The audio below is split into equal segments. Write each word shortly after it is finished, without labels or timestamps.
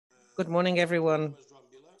Good morning, everyone.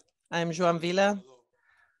 I'm Joan Vila.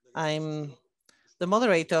 I'm the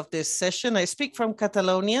moderator of this session. I speak from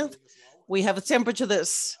Catalonia. We have a temperature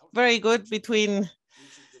that's very good, between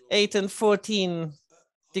 8 and 14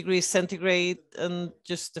 degrees centigrade and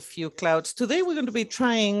just a few clouds. Today, we're going to be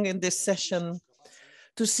trying in this session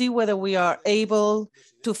to see whether we are able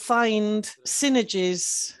to find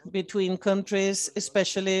synergies between countries,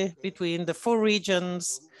 especially between the four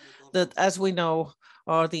regions that, as we know,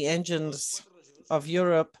 are the engines of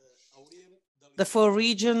Europe. The four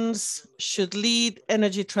regions should lead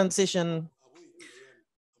energy transition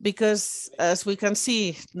because, as we can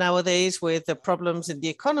see nowadays with the problems in the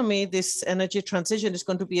economy, this energy transition is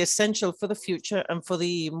going to be essential for the future and for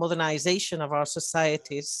the modernization of our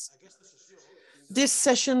societies. This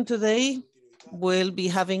session today will be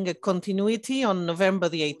having a continuity on November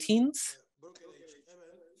the 18th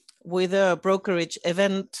with a brokerage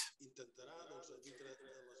event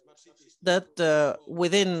that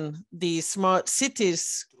within the Smart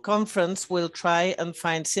Cities conference will try and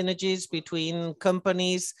find synergies between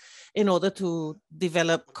companies in order to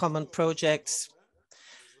develop common projects.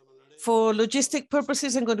 For logistic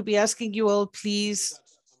purposes, I'm going to be asking you all, please,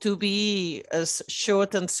 to be as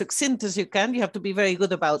short and succinct as you can. You have to be very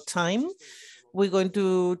good about time. We're going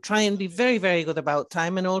to try and be very, very good about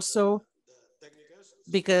time. And also,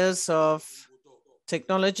 because of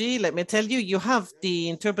technology, let me tell you, you have the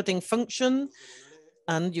interpreting function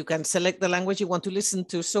and you can select the language you want to listen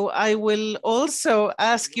to. So I will also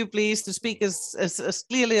ask you, please, to speak as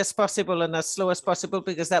clearly as possible and as slow as possible,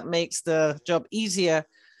 because that makes the job easier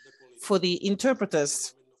for the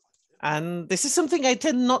interpreters. And this is something I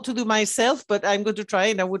tend not to do myself, but I'm going to try,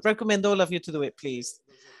 and I would recommend all of you to do it, please.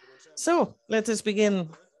 So let us begin.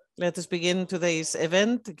 Let us begin today's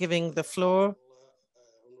event, giving the floor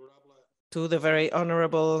to the very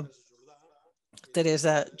honorable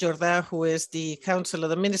Teresa Jordà, who is the Councillor,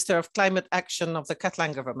 the Minister of Climate Action of the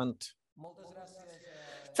Catalan government.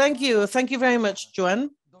 Thank you. Thank you very much,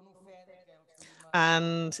 Joan.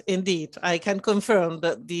 And indeed, I can confirm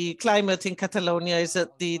that the climate in Catalonia is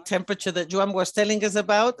at the temperature that Joan was telling us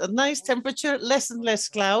about, a nice temperature, less and less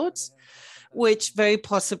clouds, which very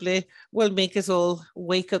possibly will make us all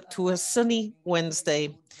wake up to a sunny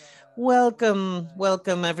Wednesday. Welcome,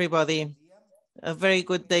 welcome everybody. A very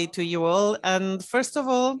good day to you all. And first of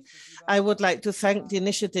all, I would like to thank the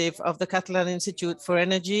initiative of the Catalan Institute for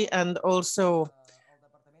Energy and also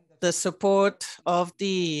the support of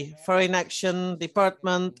the Foreign Action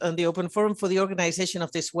Department and the Open Forum for the organization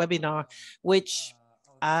of this webinar, which,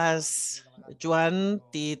 as Joan,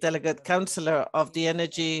 the delegate councillor of the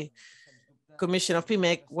Energy Commission of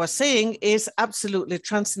PIMEC was saying, is absolutely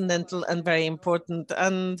transcendental and very important.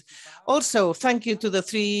 And also thank you to the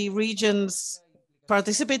three regions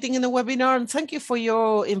participating in the webinar, and thank you for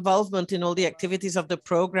your involvement in all the activities of the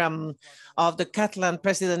program of the Catalan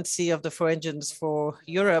presidency of the Four Engines for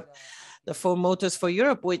Europe, the Four Motors for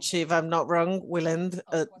Europe, which, if I'm not wrong, will end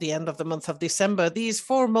at the end of the month of December. These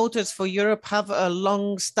Four Motors for Europe have a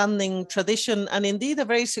long-standing tradition and indeed a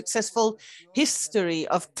very successful history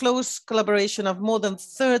of close collaboration of more than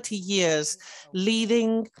 30 years,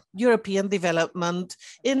 leading European development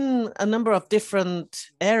in a number of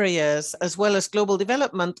different areas, as well as global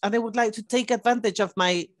development. And I would like to take advantage of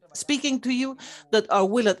my speaking to you that our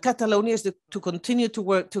will at Catalonia is to continue to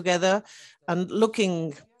work together and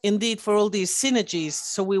looking indeed for all these synergies.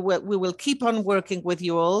 So we will keep on working with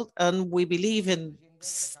you all, and we believe in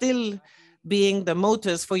still being the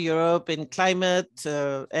motors for Europe in climate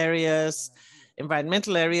areas,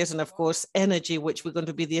 environmental areas, and of course, energy, which we're going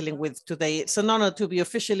to be dealing with today. It's an honor to be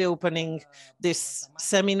officially opening this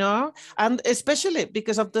seminar, and especially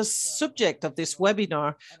because of the subject of this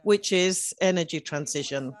webinar, which is energy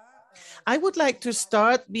transition. I would like to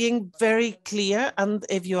start being very clear, and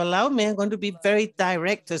if you allow me, I'm going to be very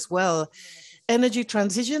direct as well. Energy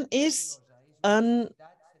transition is an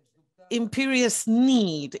imperious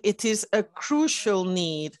need. It is a crucial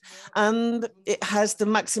need, and it has the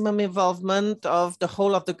maximum involvement of the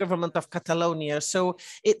whole of the government of Catalonia. So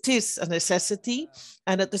it is a necessity,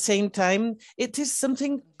 and at the same time, it is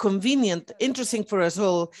something convenient, interesting for us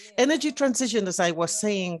all. Energy transition, as I was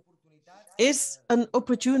saying, is an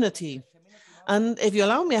opportunity. And if you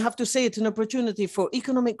allow me, I have to say it's an opportunity for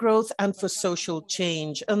economic growth and for social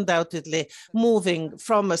change, undoubtedly, moving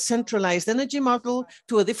from a centralized energy model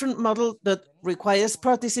to a different model that requires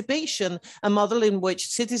participation, a model in which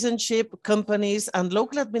citizenship, companies, and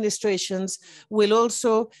local administrations will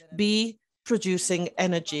also be producing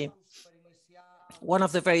energy. One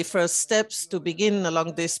of the very first steps to begin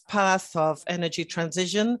along this path of energy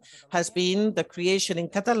transition has been the creation in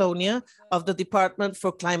Catalonia of the Department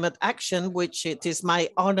for Climate Action, which it is my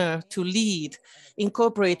honor to lead,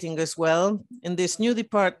 incorporating as well in this new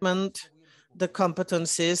department the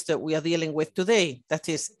competencies that we are dealing with today, that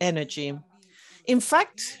is energy. In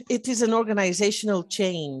fact, it is an organizational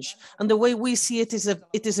change. And the way we see it is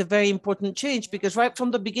a very important change, because right from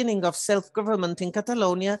the beginning of self-government in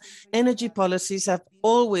Catalonia, energy policies have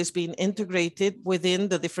always been integrated within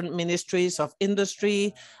the different ministries of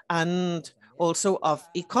industry and also of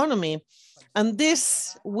economy. And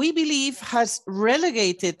this, we believe, has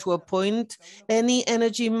relegated to a point any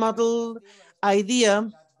energy model idea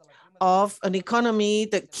of an economy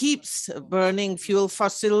that keeps burning fuel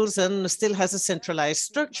fossils and still has a centralized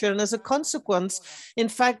structure. And as a consequence, in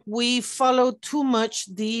fact, we follow too much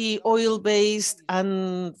the oil-based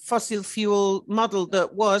and fossil fuel model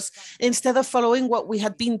that was, instead of following what we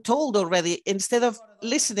had been told already, instead of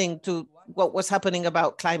listening to what was happening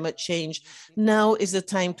about climate change. Now is the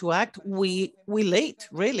time to act. We late,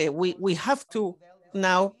 really. We have to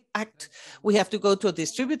now act. We have to go to a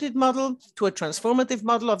distributed model, to a transformative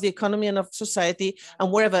model of the economy and of society.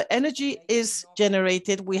 And wherever energy is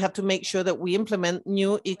generated, we have to make sure that we implement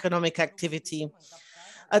new economic activity.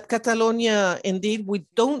 At Catalonia, indeed, we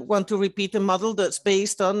don't want to repeat a model that's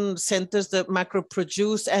based on centers that macro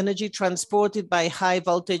produce energy transported by high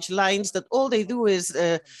voltage lines, that all they do is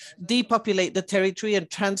depopulate the territory and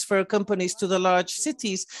transfer companies to the large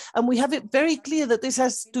cities. And we have it very clear that this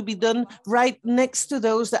has to be done right next to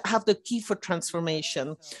those that have the key for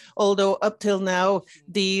transformation. Although up till now,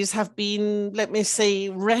 these have been, let me say,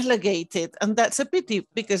 relegated. And that's a pity,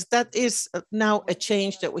 because that is now a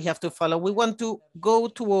change that we have to follow. We want to go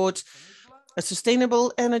towards a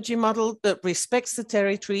sustainable energy model that respects the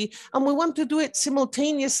territory, and we want to do it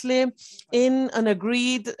simultaneously in an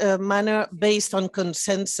agreed manner based on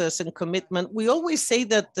consensus and commitment. We always say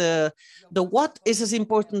that the what is as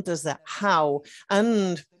important as the how,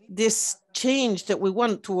 and this change that we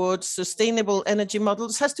want towards sustainable energy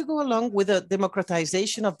models has to go along with a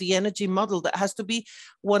democratization of the energy model that has to be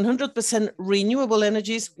 100% renewable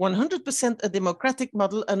energies, 100% a democratic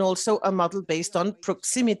model, and also a model based on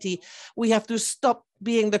proximity. We have to stop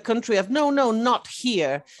being the country of no, not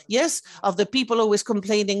here. Yes, of the people always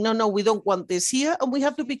complaining, no, we don't want this here. And we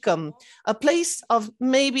have to become a place of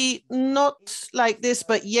maybe not like this,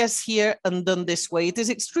 but yes, here and done this way. It is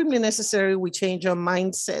extremely necessary we change our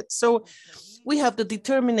mindset. So we have the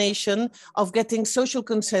determination of getting social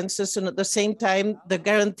consensus and at the same time, the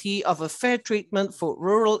guarantee of a fair treatment for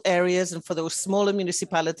rural areas and for those smaller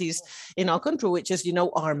municipalities in our country, which, as you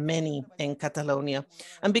know, are many in Catalonia.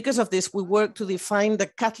 And because of this, we work to define the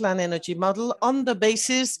Catalan energy model on the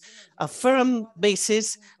basis, a firm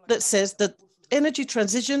basis that says that energy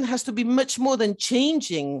transition has to be much more than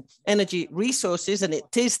changing energy resources. And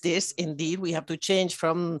it is this, indeed, we have to change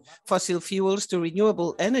from fossil fuels to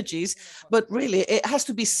renewable energies, but really it has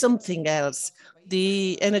to be something else.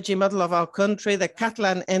 The energy model of our country, the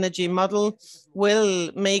Catalan energy model,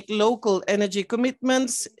 will make local energy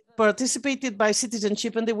commitments participated by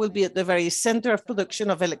citizenship, and they will be at the very center of production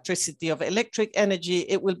of electricity, of electric energy.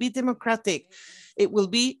 It will be democratic. It will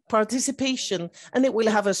be participation, and it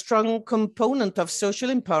will have a strong component of social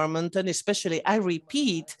empowerment. And especially, I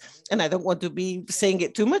repeat, and I don't want to be saying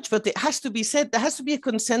it too much, but it has to be said, there has to be a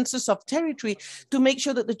consensus of territory to make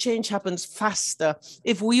sure that the change happens faster.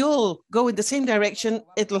 If we all go in the same direction,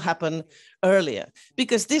 it'll happen earlier,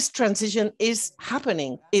 because this transition is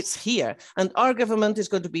happening. It's here, and our government is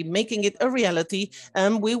going to be making it a reality,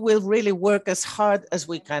 and we will really work as hard as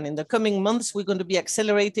we can. In the coming months, we're going to be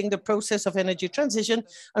accelerating the process of energy transition,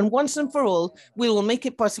 and once and for all, we will make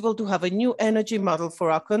it possible to have a new energy model for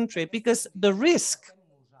our country, because the risk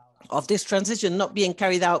of this transition not being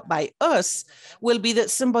carried out by us will be that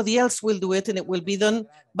somebody else will do it, and it will be done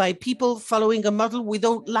by people following a model we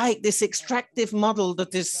don't like, this extractive model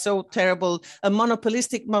that is so terrible, a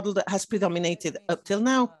monopolistic model that has predominated up till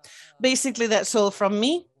now. Basically, that's all from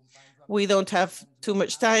me. We don't have too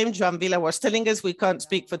much time. Joan Vila was telling us we can't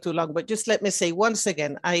speak for too long, but just let me say once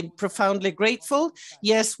again, I'm profoundly grateful.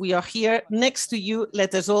 Yes, we are here next to you.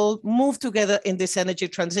 Let us all move together in this energy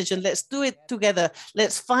transition. Let's do it together.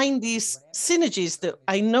 Let's find these synergies that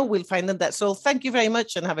I know we'll find them. That's all. Thank you very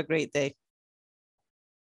much and have a great day.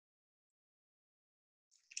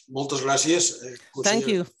 Thank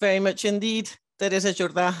you very much indeed, Teresa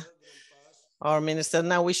Jordà, our minister.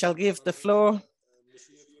 Now we shall give the floor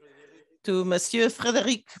to Monsieur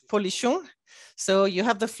Frédéric Polichon. So you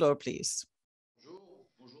have the floor, please.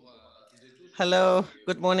 Hello,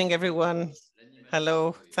 good morning, everyone.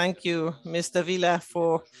 Hello. Thank you, Mr. Villa,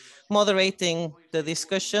 for moderating the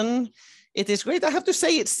discussion. It is great. I have to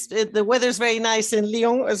say, the weather is very nice in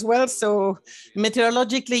Lyon as well. So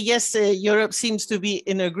meteorologically, yes, Europe seems to be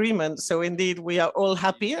in agreement. So indeed, we are all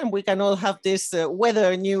happy, and we can all have this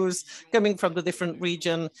weather news coming from the different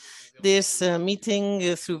region. This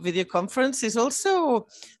meeting through video conference is also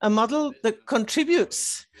a model that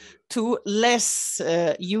contributes to less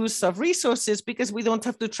use of resources because we don't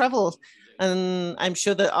have to travel. And I'm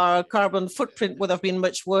sure that our carbon footprint would have been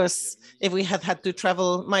much worse if we had had to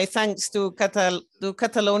travel. My thanks to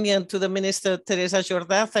Catalonia and to the Minister, Teresa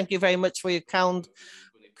Jordà. Thank you very much for your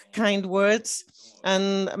kind words.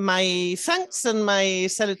 And my thanks and my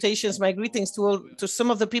salutations, my greetings to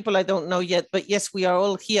some of the people I don't know yet. But yes, we are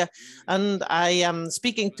all here. And I am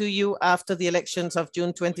speaking to you after the elections of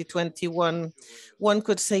June 2021. One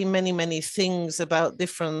could say many, many things about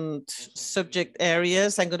different subject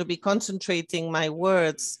areas. I'm going to be concentrating my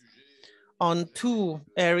words on two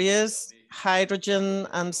areas, hydrogen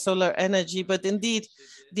and solar energy. But indeed,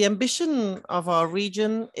 the ambition of our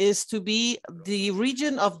region is to be the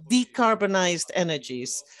region of decarbonized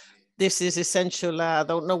energies. This is essential. I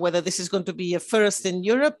don't know whether this is going to be a first in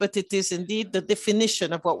Europe, but it is indeed the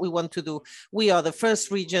definition of what we want to do. We are the first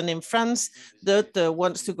region in France that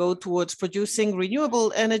wants to go towards producing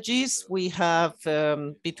renewable energies. We have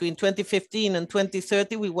between 2015 and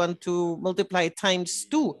 2030, we want to multiply times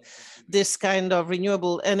 2 this kind of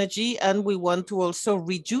renewable energy, and we want to also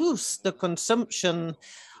reduce the consumption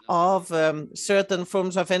of certain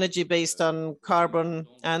forms of energy based on carbon.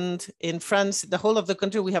 And in France, the whole of the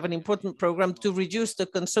country, we have an important program to reduce the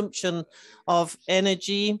consumption of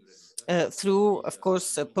energy through, of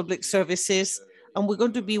course, public services. And we're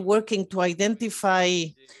going to be working to identify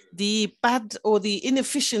the bad or the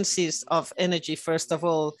inefficiencies of energy, first of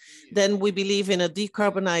all. Then we believe in a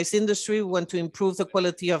decarbonized industry. We want to improve the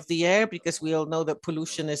quality of the air because we all know that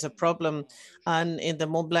pollution is a problem. And in the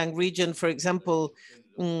Mont Blanc region, for example,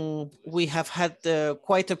 we have had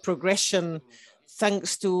quite a progression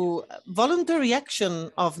thanks to voluntary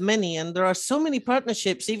action of many. And there are so many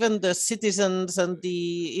partnerships, even the citizens and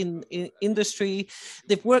the industry,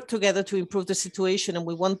 they've worked together to improve the situation. And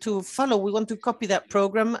we want to follow, we want to copy that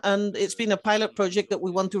program. And it's been a pilot project that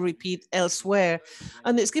we want to repeat elsewhere.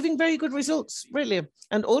 And it's giving very good results, really.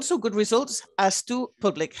 And also good results as to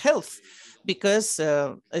public health, because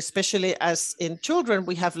especially as in children,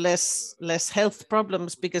 we have less health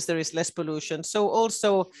problems because there is less pollution. So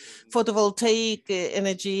also photovoltaic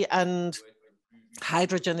energy and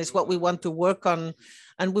hydrogen is what we want to work on,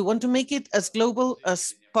 and we want to make it as global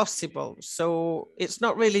as possible. So it's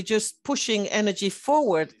not really just pushing energy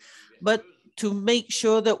forward, but to make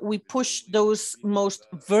sure that we push those most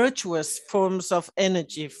virtuous forms of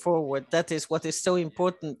energy forward. That is what is so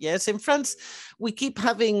important. Yes, in France, we keep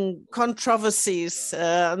having controversies,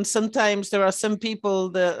 and sometimes there are some people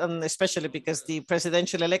that, and especially because the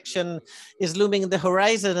presidential election is looming in the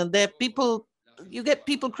horizon, and there people you get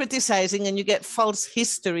people criticizing and you get false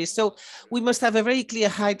history. So we must have a very clear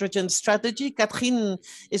hydrogen strategy. Catherine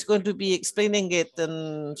is going to be explaining it,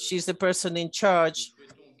 and she's the person in charge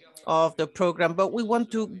of the program. But we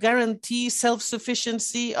want to guarantee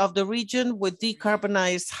self-sufficiency of the region with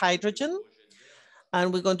decarbonized hydrogen.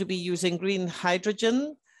 And we're going to be using green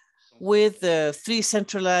hydrogen with 3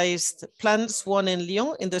 centralized plants, one in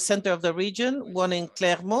Lyon, in the center of the region, one in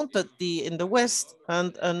Clermont in the west,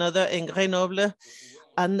 and another in Grenoble.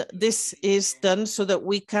 And this is done so that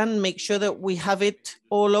we can make sure that we have it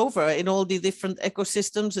all over in all the different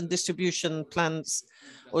ecosystems and distribution plants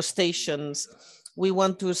or stations. We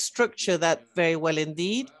want to structure that very well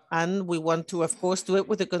indeed. And we want to, of course, do it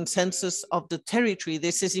with the consensus of the territory.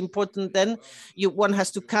 This is important. Then one has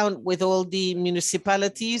to count with all the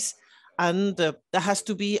municipalities, and there has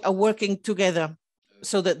to be a working together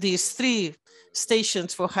so that these 3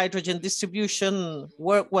 stations for hydrogen distribution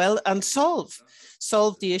work well and solve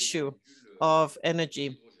the issue of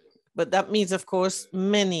energy. But that means, of course,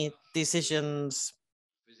 many decisions.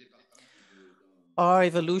 Our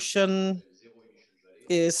evolution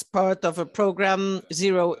is part of a program,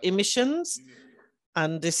 Zero Emissions,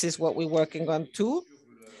 and this is what we're working on too.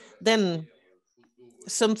 Then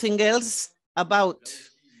something else about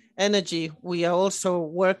energy, we are also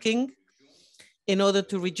working in order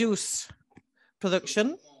to reduce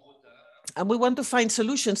production. And we want to find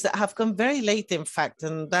solutions that have come very late, in fact,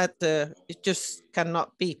 and that it just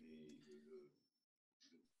cannot be.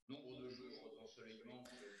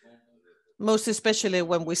 Most especially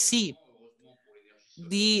when we see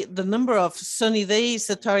the number of sunny days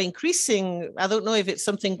that are increasing. I don't know if it's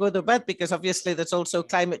something good or bad, because obviously there's also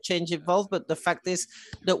climate change involved, but the fact is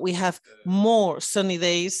that we have more sunny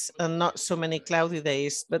days and not so many cloudy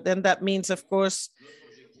days. But then that means, of course,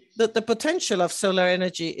 that the potential of solar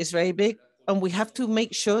energy is very big, and we have to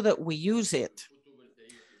make sure that we use it.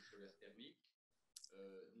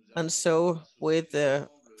 And so with the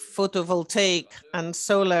photovoltaic and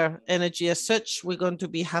solar energy as such, we're going to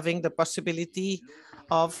be having the possibility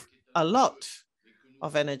of a lot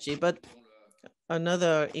of energy. But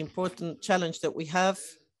another important challenge that we have,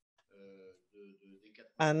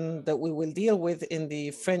 and that we will deal with in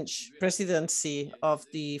the French presidency of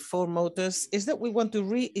the four motors, is that we want to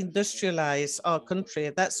reindustrialize our country.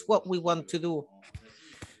 That's what we want to do.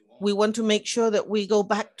 We want to make sure that we go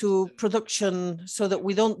back to production so that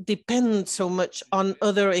we don't depend so much on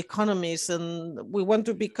other economies, and we want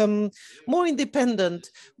to become more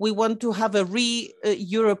independent. We want to have a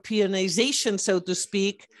re-Europeanization, so to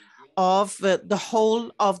speak, of the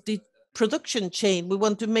whole of the production chain. We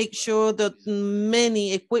want to make sure that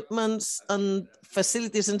many equipments and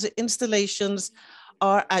facilities and installations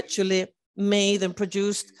are actually made and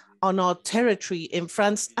produced on our territory in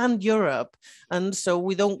France and Europe. And so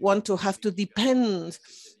we don't want to have to depend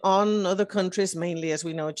on other countries, mainly, as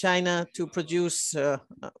we know, China, to produce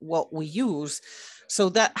what we use. So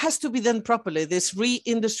that has to be done properly. This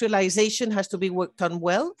reindustrialization has to be worked on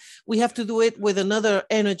well. We have to do it with another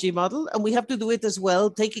energy model, and we have to do it as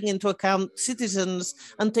well, taking into account citizens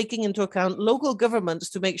and taking into account local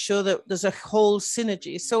governments to make sure that there's a whole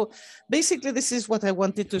synergy. So basically, this is what I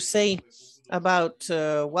wanted to say about,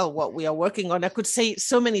 well, what we are working on. I could say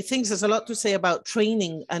so many things. There's a lot to say about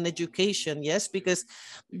training and education, yes, because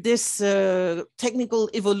this technical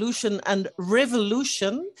evolution and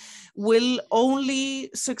revolution will only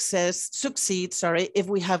succeed, if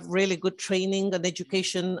we have really good training and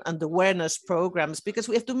education and awareness programs, because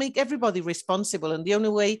we have to make everybody responsible. And the only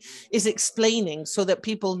way is explaining so that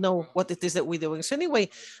people know what it is that we're doing. So anyway,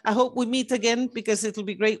 I hope we meet again, because it'll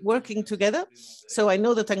be great working together. So I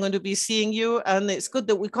know that I'm going to be seeing you, and it's good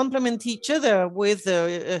that we complement each other with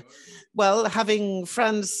well, having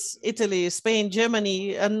France, Italy, Spain,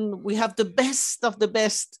 Germany, and we have the best of the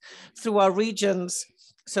best through our regions.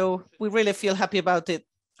 So we really feel happy about it.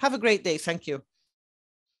 Have a great day. Thank you.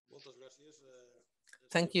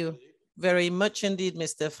 Thank you very much indeed,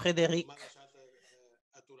 Mr. Frédéric.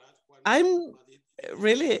 I'm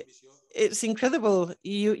really, it's incredible.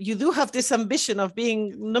 You do have this ambition of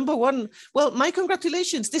being number one. Well, my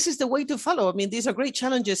congratulations. This is the way to follow. I mean, these are great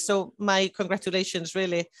challenges. So my congratulations,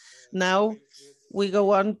 really. Now we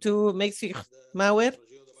go on to Metzger Mauer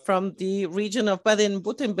from the region of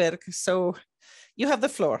Baden-Württemberg. So you have the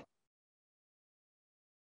floor.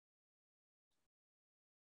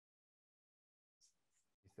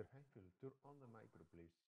 Mr. Henkel, turn on the micro,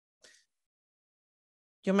 please.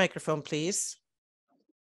 Your microphone, please.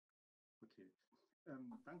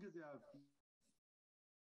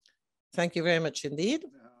 Thank you very much indeed.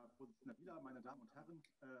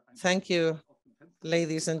 Thank you,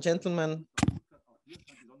 ladies and gentlemen.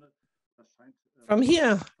 From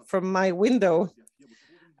here, from my window,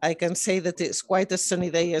 I can say that it's quite a sunny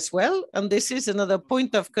day as well. And this is another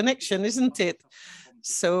point of connection, isn't it?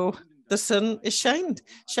 So the sun is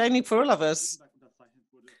shining for all of us.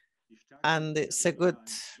 And it's a good,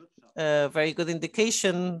 very good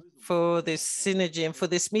indication for this synergy and for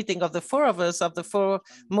this meeting of the four of us, of the four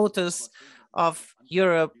motors of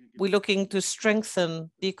Europe. We're looking to strengthen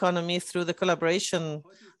the economy through the collaboration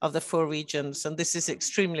of the four regions, and this is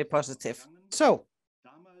extremely positive. So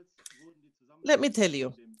let me tell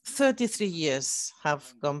you, 33 years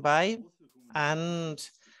have gone by, and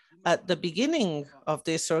at the beginning of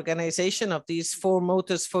this organization of these four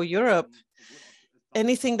motors for Europe,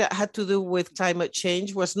 anything that had to do with climate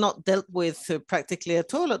change was not dealt with practically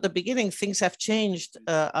at all. At the beginning, things have changed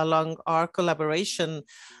along our collaboration.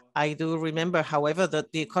 I do remember, however,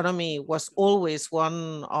 that the economy was always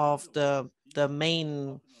one of the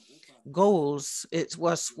main goals. It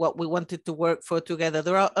was what we wanted to work for together.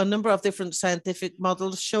 There are a number of different scientific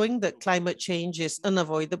models showing that climate change is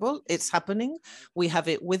unavoidable. It's happening. We have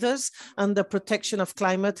it with us, and the protection of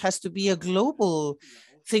climate has to be a global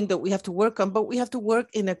thing that we have to work on, but we have to work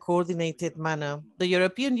in a coordinated manner. The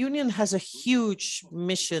European Union has a huge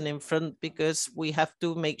mission in front, because we have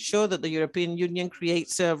to make sure that the European Union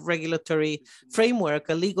creates a regulatory framework,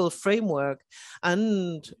 a legal framework,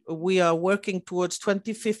 and we are working towards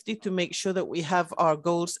 2050 to make sure that we have our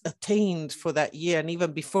goals attained for that year, and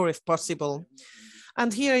even before if possible.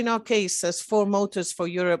 And here in our case, as four motors for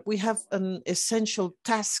Europe, we have an essential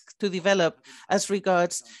task to develop as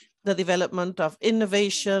regards the development of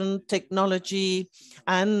innovation, technology,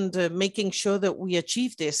 and making sure that we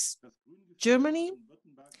achieve this. Germany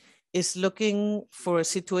is looking for a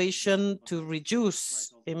situation to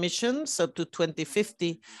reduce emissions up to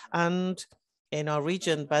 2050. And in our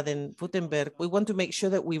region, Baden-Württemberg, we want to make sure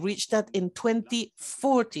that we reach that in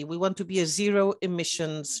 2040. We want to be a zero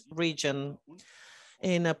emissions region.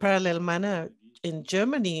 In a parallel manner, in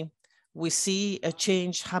Germany, we see a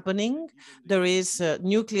change happening. There is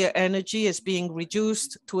nuclear energy is being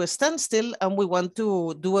reduced to a standstill, and we want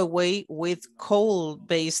to do away with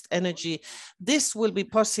coal-based energy. This will be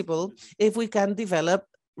possible if we can develop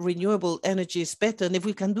renewable energies better. And if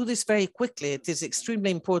we can do this very quickly, it is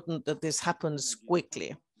extremely important that this happens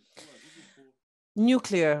quickly.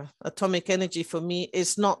 Nuclear atomic energy for me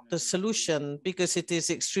is not the solution because it is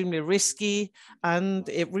extremely risky and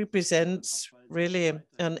it represents really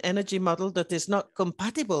an energy model that is not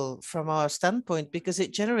compatible from our standpoint because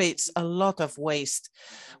it generates a lot of waste.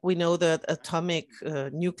 We know that atomic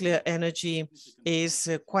nuclear energy is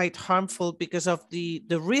quite harmful because of the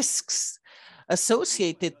risks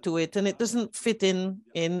associated to it, and it doesn't fit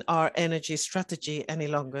in our energy strategy any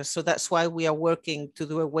longer. So that's why we are working to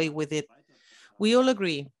do away with it. We all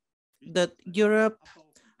agree that Europe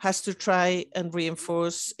has to try and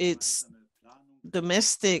reinforce its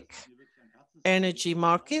domestic energy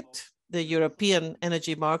market, the European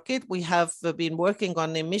energy market. We have been working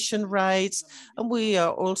on emission rights, and we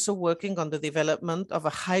are also working on the development of a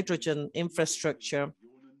hydrogen infrastructure.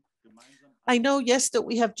 I know, yes, that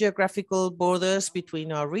we have geographical borders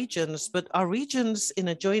between our regions, but our regions in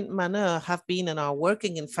a joint manner have been and are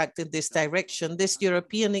working, in fact, in this direction. This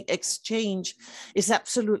European exchange is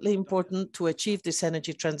absolutely important to achieve this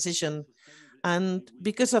energy transition. And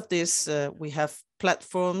because of this, we have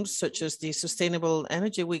platforms such as the Sustainable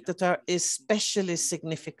Energy Week that are especially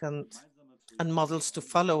significant and models to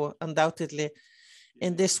follow, undoubtedly.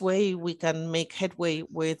 In this way, we can make headway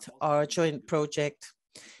with our joint project.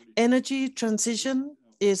 Energy transition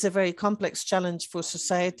is a very complex challenge for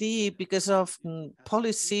society because of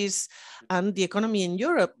policies and the economy in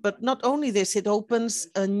Europe. But not only this, it opens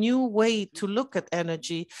a new way to look at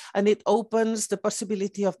energy, and it opens the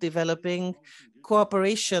possibility of developing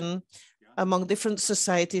cooperation among different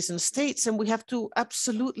societies and states. And we have to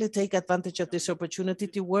absolutely take advantage of this opportunity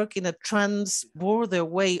to work in a trans-border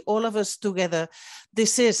way, all of us together.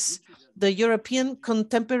 This is the European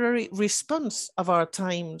contemporary response of our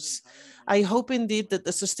times. I hope indeed that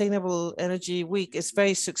the Sustainable Energy Week is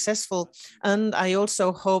very successful. And I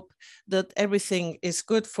also hope that everything is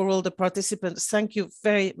good for all the participants. Thank you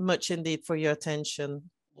very much indeed for your attention.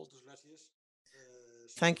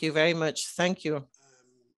 Thank you very much. Thank you.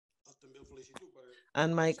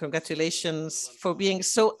 And my congratulations for being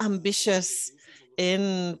so ambitious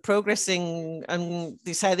in progressing and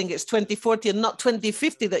deciding it's 2040 and not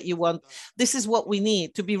 2050 that you want. This is what we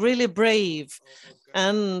need, to be really brave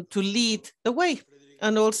and to lead the way.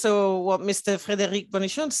 And also what Mr. Frédéric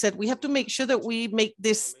Bonichon said, we have to make sure that we make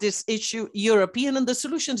this issue European and the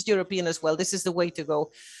solutions European as well. This is the way to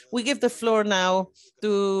go. We give the floor now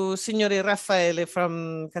to Signore Raffaele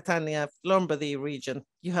from Catania, Lombardy region.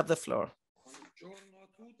 You have the floor.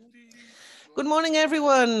 Good morning,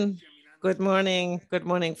 everyone. Good morning. Good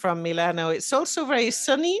morning from Milano. It's also very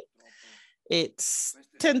sunny. It's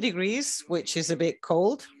 10 degrees, which is a bit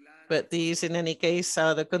cold, but these, in any case,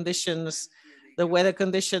 are the conditions, the weather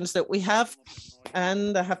conditions that we have.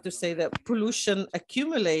 And I have to say that pollution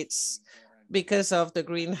accumulates because of the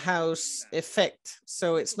greenhouse effect.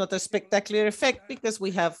 So it's not a spectacular effect because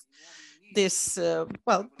we have this,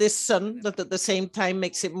 this sun that at the same time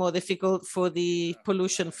makes it more difficult for the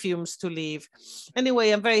pollution fumes to leave.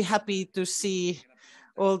 Anyway, I'm very happy to see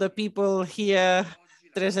all the people here,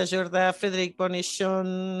 Teresa Jorda, Frédéric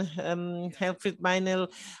Bonichon, Helfried Meinel,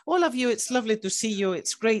 all of you. It's lovely to see you.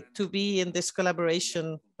 It's great to be in this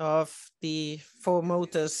collaboration of the four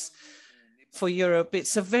motors for Europe.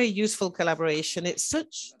 It's a very useful collaboration. It's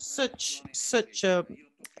such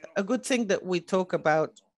a good thing that we talk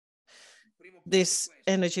about this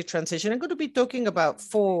energy transition. I'm going to be talking about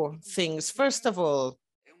four things. First of all,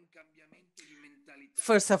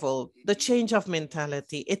 the change of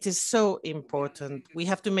mentality. It is so important. We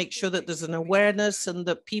have to make sure that there's an awareness and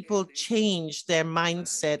that people change their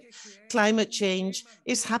mindset. Climate change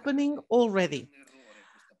is happening already.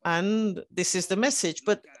 And this is the message,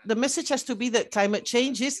 but the message has to be that climate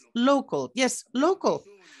change is local. Yes, local,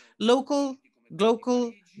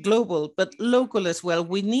 global, but local as well.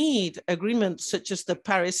 We need agreements such as the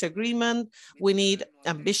Paris Agreement. We need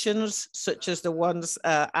ambitions such as the ones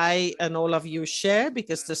I and all of you share,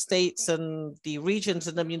 because the states and the regions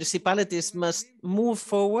and the municipalities must move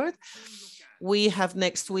forward. We have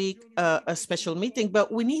next week a special meeting,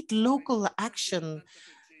 but we need local action.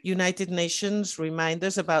 United Nations remind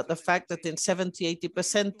us about the fact that in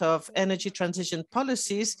 70–80% of energy transition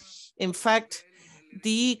policies, in fact,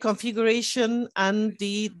 the configuration and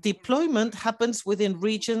the deployment happens within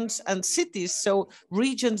regions and cities. So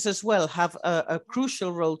regions as well have a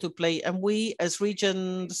crucial role to play, and we as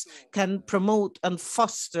regions can promote and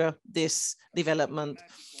foster this development.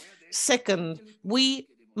 Second, we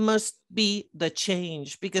must be the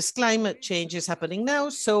change, because climate change is happening now,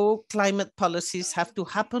 so climate policies have to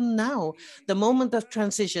happen now. The moment of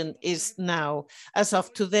transition is now. As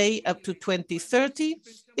of today, up to 2030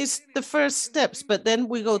 is the first steps, but then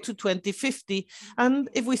we go to 2050. And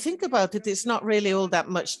if we think about it, it's not really all that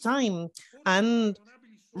much time. And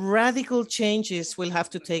radical changes will have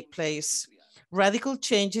to take place. Radical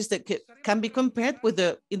changes that can be compared with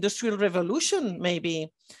the Industrial Revolution,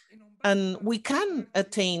 maybe. And we can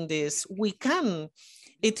attain this. We can.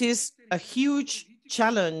 It is a huge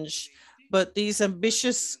challenge, but these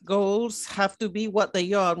ambitious goals have to be what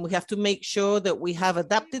they are. And we have to make sure that we have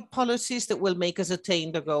adapted policies that will make us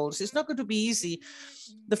attain the goals. It's not going to be easy.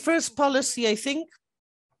 The first policy, I think,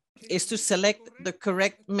 is to select the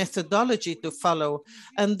correct methodology to follow.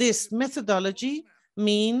 And this methodology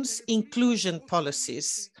means inclusion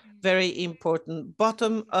policies, very important,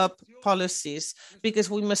 bottom-up policies, because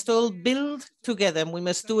we must all build together, and we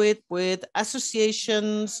must do it with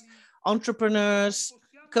associations, entrepreneurs,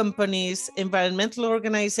 companies, environmental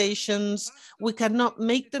organizations. We cannot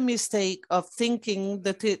make the mistake of thinking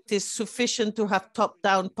that it is sufficient to have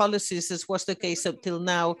top-down policies, as was the case up till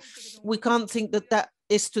now. We can't think that that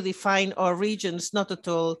is to define our regions, not at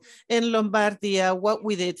all. In Lombardia, what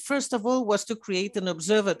we did, first of all, was to create an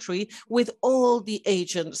observatory with all the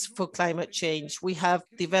agents for climate change. We have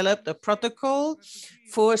developed a protocol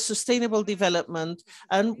for sustainable development,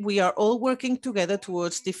 and we are all working together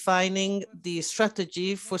towards defining the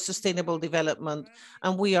strategy for sustainable development.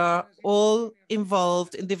 And we are all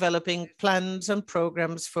involved in developing plans and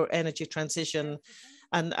programs for energy transition.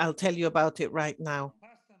 And I'll tell you about it right now.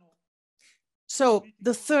 So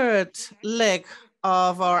the third leg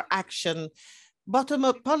of our action,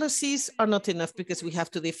 bottom-up policies are not enough, because we have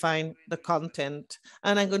to define the content.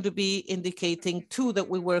 And I'm going to be indicating two that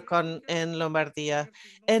we work on in Lombardia: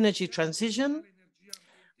 energy transition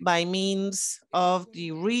by means of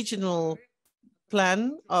the regional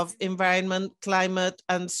plan of environment, climate,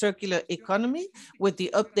 and circular economy, with the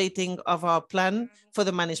updating of our plan for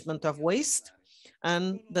the management of waste.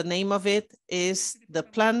 And the name of it is the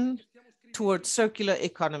Plan towards Circular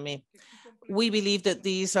Economy. We believe that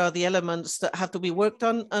these are the elements that have to be worked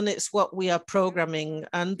on, and it's what we are programming.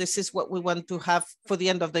 And this is what we want to have for the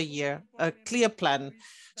end of the year, a clear plan.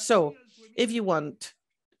 So if you want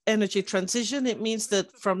energy transition, it means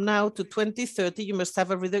that from now to 2030, you must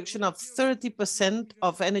have a reduction of 30%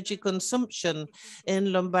 of energy consumption. In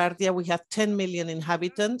Lombardia, we have 10 million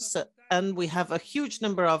inhabitants, and we have a huge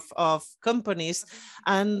number of companies.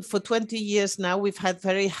 And for 20 years now, we've had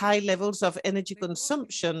very high levels of energy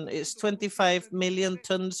consumption. It's 25 million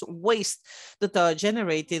tons waste that are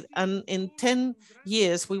generated. And in 10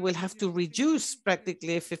 years, we will have to reduce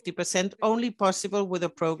practically 50%, only possible with a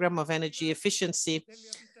program of energy efficiency.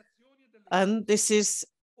 And this is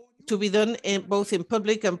to be done both in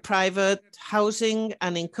public and private housing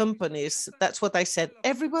and in companies. That's what I said.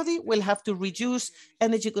 Everybody will have to reduce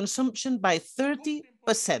energy consumption by 30%,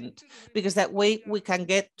 because that way we can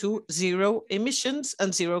get to zero emissions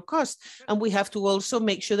and zero cost. And we have to also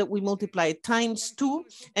make sure that we multiply ×2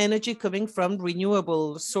 energy coming from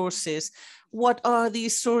renewable sources. What are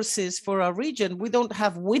these sources for our region? We don't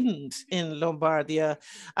have wind in Lombardia,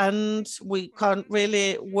 and we can't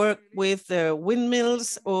really work with the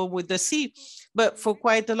windmills or with the sea. But for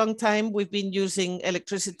quite a long time, we've been using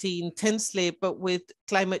electricity intensely, but with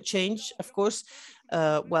climate change, of course,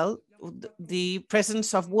 the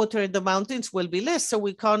presence of water in the mountains will be less, so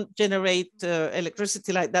we can't generate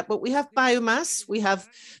electricity like that. But we have biomass, we have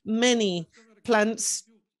many plants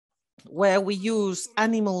where we use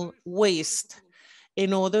animal waste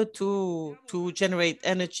in order to generate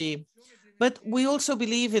energy. But we also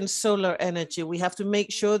believe in solar energy. We have to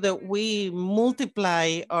make sure that we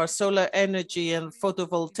multiply our solar energy and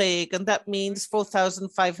photovoltaic, and that means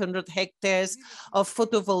 4,500 hectares of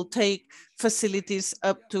photovoltaic facilities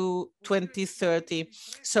up to 2030.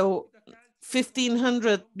 So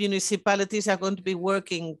 1,500 municipalities are going to be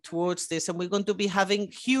working towards this, and we're going to be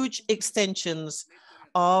having huge extensions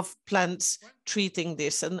of plants treating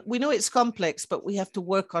this. And we know it's complex, but we have to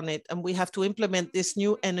work on it, and we have to implement this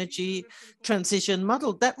new energy transition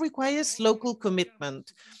model. That requires local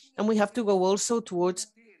commitment. And we have to go also towards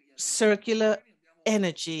circular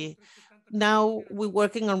energy. Now we're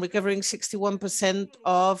working on recovering 61%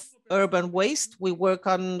 of urban waste. We work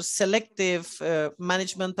on selective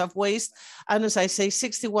management of waste. And as I say,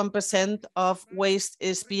 61% of waste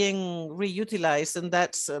is being reutilized. And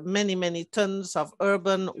that's many, many tons of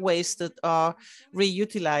urban waste that are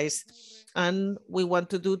reutilized. And we want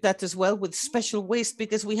to do that as well with special waste,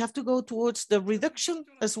 because we have to go towards the reduction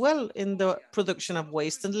as well in the production of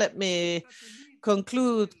waste. And let me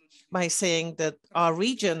conclude by saying that our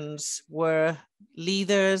regions were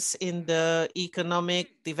leaders in the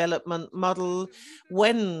economic development model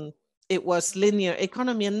when it was linear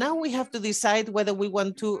economy. And now we have to decide whether we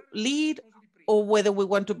want to lead or whether we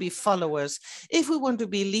want to be followers. If we want to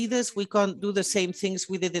be leaders, we can't do the same things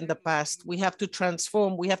we did in the past. We have to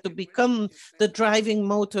transform. We have to become the driving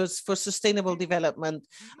motors for sustainable development.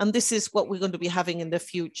 And this is what we're going to be having in the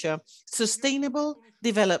future. Sustainable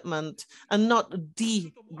development and not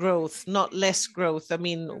degrowth, not less growth. I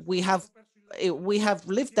mean, we have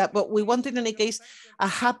lived that, but we want in any case a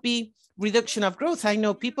happy reduction of growth. I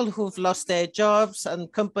know people who've lost their jobs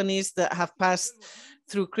and companies that have passed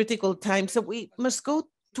through critical times, that we must go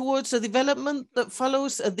towards a development that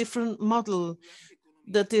follows a different model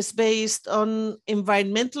that is based on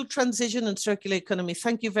environmental transition and circular economy.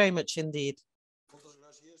 Thank you very much indeed.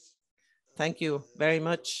 Thank you very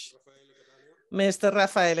much, Mr.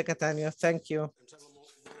 Rafael Catania. Thank you.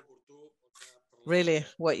 Really,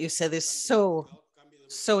 what you said is so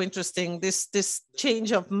interesting, this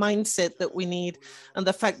change of mindset that we need, and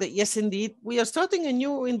the fact that, yes, indeed, we are starting a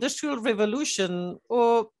new industrial revolution,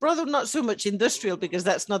 or rather not so much industrial, because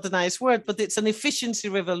that's not a nice word, but it's an efficiency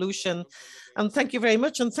revolution. And thank you very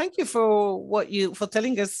much. And thank you for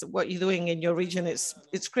telling us what you're doing in your region.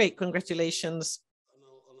 It's great. Congratulations.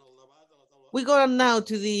 We go on now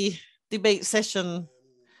to the debate session.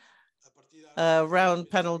 Round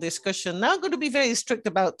panel discussion. Now I'm going to be very strict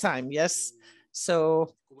about time, yes?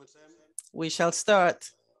 So we shall start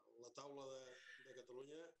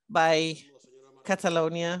by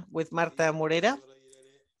Catalonia with Marta Morera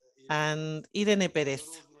and Irene Perez.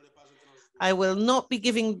 I will not be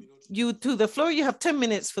giving you to the floor. You have 10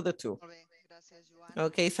 minutes for the two.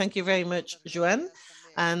 Okay, thank you very much, Joan.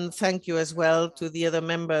 And thank you as well to the other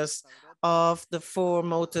members of the Four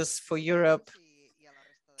Motors for Europe.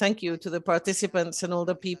 Thank you to the participants and all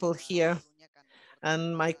the people here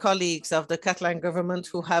and my colleagues of the Catalan government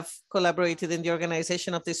who have collaborated in the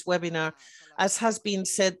organization of this webinar. As has been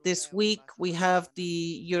said this week, we have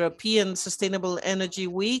the European Sustainable Energy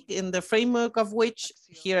Week, in the framework of which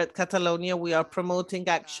here at Catalonia, we are promoting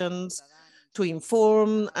actions to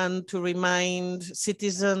inform and to remind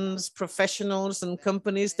citizens, professionals, and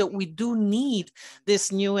companies that we do need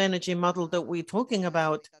this new energy model that we're talking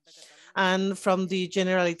about. And from the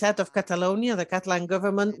Generalitat of Catalonia, the Catalan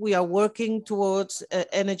government, we are working towards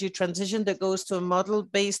energy transition that goes to a model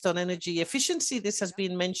based on energy efficiency. This has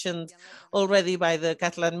been mentioned already by the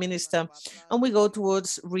Catalan minister. And we go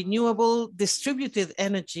towards renewable distributed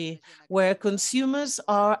energy, where consumers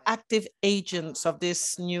are active agents of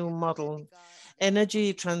this new model.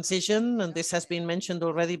 Energy transition, and this has been mentioned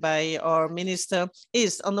already by our minister,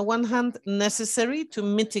 is on the one hand necessary to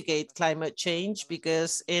mitigate climate change,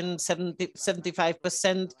 because in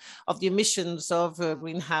 75% of the emissions of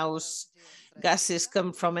greenhouse gases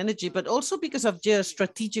come from energy, but also because of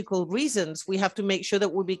geostrategical reasons. We have to make sure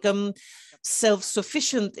that we become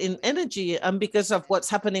self-sufficient in energy, and because of what's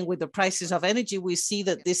happening with the prices of energy, we see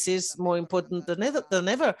that this is more important than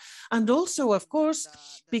ever. And also, of course,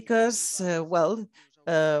 because,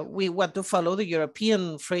 we want to follow the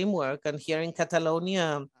European framework, and here in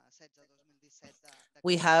Catalonia,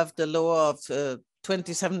 we have the law of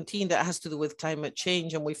 2017 that has to do with climate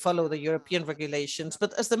change, and we follow the European regulations.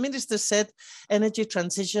 But as the minister said, energy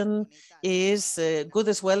transition is good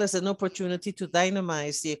as well as an opportunity to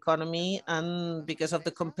dynamize the economy, and because of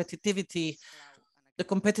the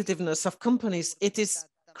competitiveness of companies, it is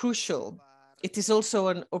crucial. It is also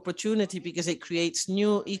an opportunity because it creates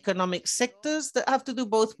new economic sectors that have to do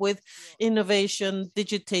both with innovation,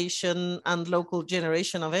 digitation, and local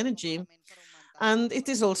generation of energy. And it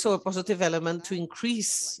is also a positive element to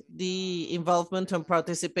increase the involvement and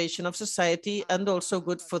participation of society, and also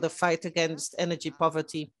good for the fight against energy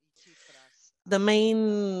poverty. The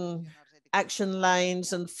main action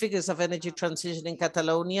lines and figures of energy transition in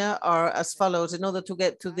Catalonia are as follows. In order to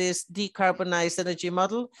get to this decarbonized energy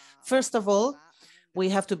model, first of all, we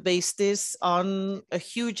have to base this on a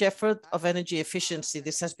huge effort of energy efficiency.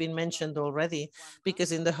 This has been mentioned already,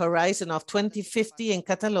 because in the horizon of 2050 in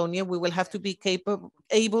Catalonia, we will have to be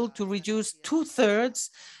able to reduce 2/3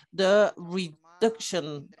 the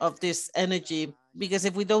reduction of this energy. Because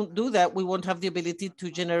if we don't do that, we won't have the ability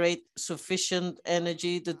to generate sufficient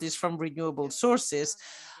energy that is from renewable sources.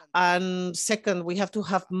 And second, we have to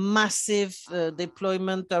have massive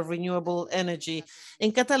deployment of renewable energy.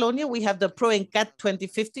 In Catalonia, we have the ProEncat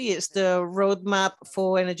 2050. It's the roadmap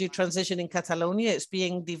for energy transition in Catalonia. It's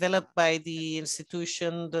being developed by the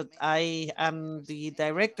institution that I am the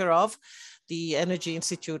director of, the Energy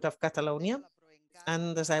Institute of Catalonia.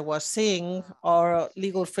 And as I was saying, our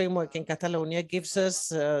legal framework in Catalonia gives us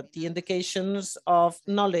the indications of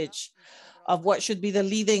knowledge of what should be the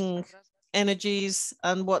leading energies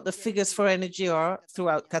and what the figures for energy are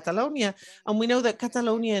throughout Catalonia. And we know that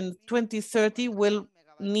Catalonia in 2030 will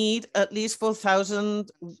need at least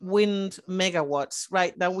 4,000 wind megawatts.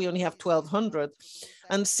 Right now, we only have 1,200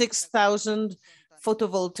 and 6,000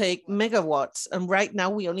 photovoltaic megawatts. And right now,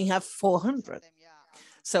 we only have 400.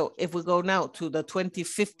 So if we go now to the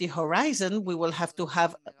 2050 horizon, we will have to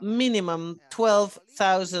have minimum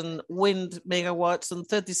 12,000 wind megawatts and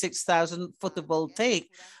 36,000 photovoltaic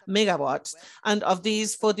megawatts. And of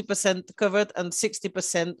these, 40% covered and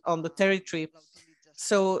 60% on the territory.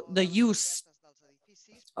 So the use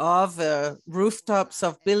of rooftops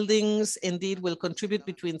of buildings indeed will contribute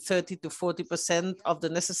between 30 to 40% of the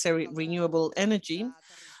necessary renewable energy.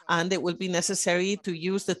 And it will be necessary to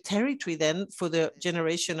use the territory then for the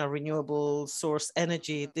generation of renewable source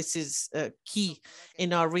energy. This is key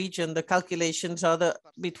in our region. The calculations are that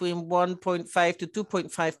between 1.5 to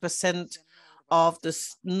 2.5% of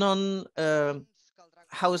the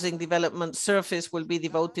housing development surface will be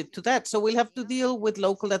devoted to that. So we'll have to deal with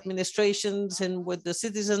local administrations and with the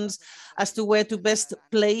citizens as to where to best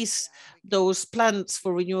place those plants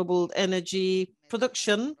for renewable energy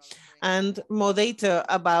production. And more data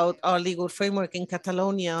about our legal framework in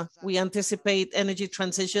Catalonia. We anticipate energy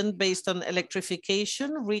transition based on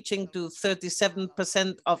electrification, reaching to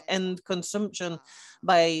 37% of end consumption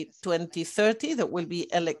by 2030. That will be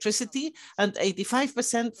electricity, and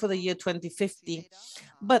 85% for the year 2050.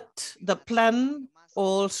 But the plan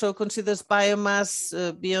also considers biomass,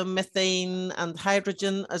 biomethane, and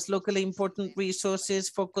hydrogen as locally important resources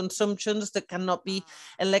for consumptions that cannot be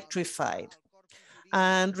electrified.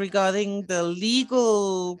 And regarding the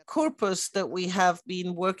legal corpus that we have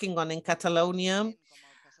been working on in Catalonia,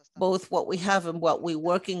 both what we have and what we're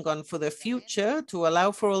working on for the future to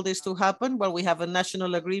allow for all this to happen, well, we have a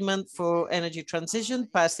national agreement for energy transition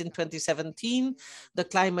passed in 2017, the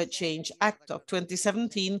Climate Change Act of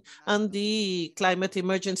 2017, and the Climate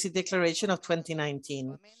Emergency Declaration of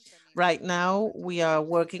 2019. Right now, we are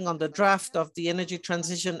working on the draft of the Energy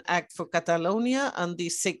Transition Act for Catalonia and the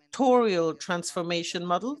sectorial transformation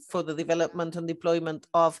model for the development and deployment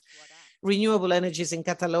of renewable energies in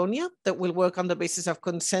Catalonia that will work on the basis of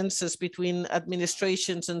consensus between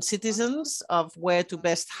administrations and citizens of where to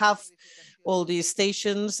best have all these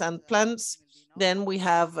stations and plants. Then we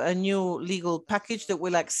have a new legal package that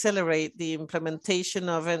will accelerate the implementation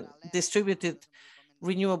of distributed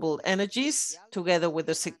renewable energies together with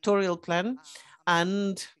the sectorial plan.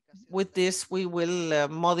 And with this, we will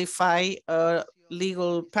modify a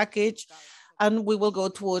legal package, and we will go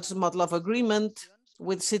towards a model of agreement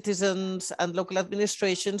with citizens and local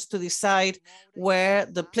administrations to decide where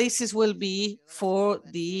the places will be for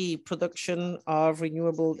the production of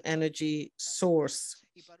renewable energy source.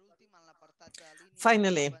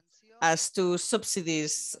 Finally, as to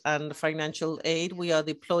subsidies and financial aid, we are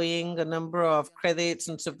deploying a number of credits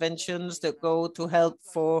and subventions that go to help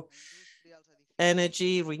for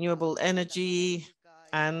energy, renewable energy,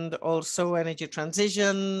 and also energy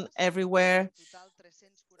transition everywhere.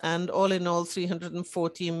 And all in all,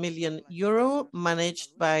 340 million euro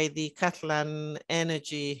managed by the Catalan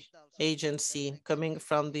Energy Agency, coming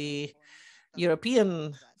from the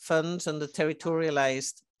European funds and the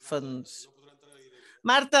territorialized funds.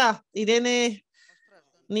 Marta, Irene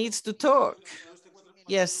needs to talk.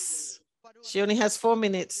 Yes, she only has 4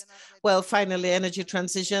 minutes. Well, finally, energy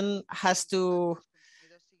transition has to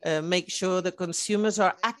make sure that consumers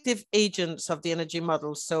are active agents of the energy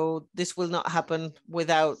model. So this will not happen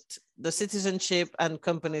without the citizenship and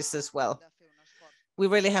companies as well. We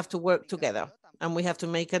really have to work together, and we have to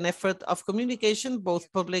make an effort of communication,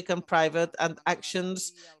 both public and private, and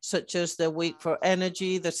actions such as the Week for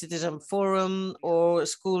Energy, the Citizen Forum, or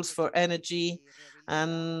Schools for Energy,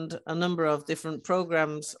 and a number of different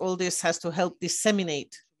programs. All this has to help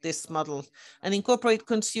disseminate this model and incorporate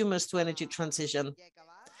consumers to energy transition.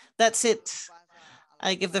 That's it.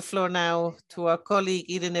 I give the floor now to our colleague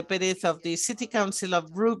Irene Perez of the City Council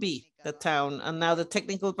of Ruby, the town, and now the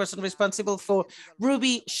technical person responsible for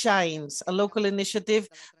Ruby Shines, a local initiative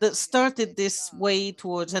that started this way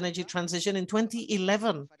towards energy transition in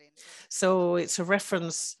 2011. So it's a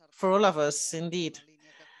reference for all of us, indeed,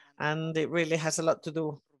 and it really has a lot to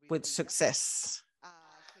do with success.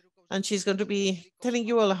 And she's going to be telling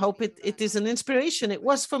you all, I hope it is an inspiration. It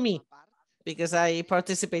was for me, because I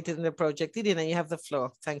participated in the project. Irina, you have the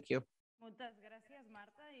floor. Thank you.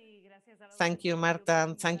 Thank you, Marta,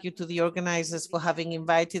 and thank you to the organizers for having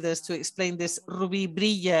invited us to explain this Ruby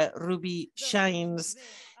Brilla, Ruby Shines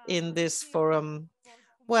in this forum.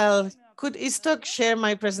 Well, could Istok share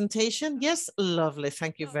my presentation? Yes, lovely.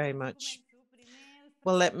 Thank you very much.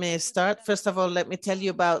 Well, let me start. First of all, let me tell you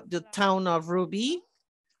about the town of Ruby.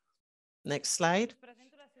 Next slide.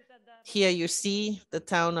 Here you see the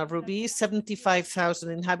town of Ruby, 75,000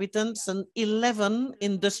 inhabitants and 11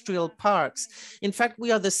 industrial parks. In fact,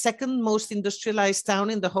 we are the second most industrialized town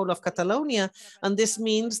in the whole of Catalonia, and this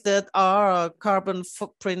means that our carbon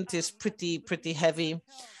footprint is pretty heavy.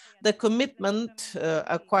 The commitment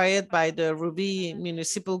acquired by the Ruby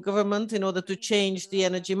municipal government in order to change the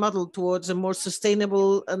energy model towards a more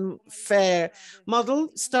sustainable and fair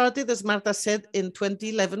model started, as Marta said, in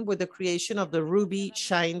 2011 with the creation of the Ruby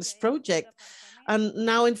Shines project. And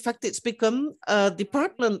now, in fact, it's become a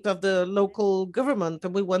department of the local government,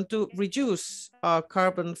 and we want to reduce our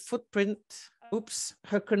carbon footprint. Oops,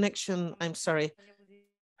 her connection, I'm sorry,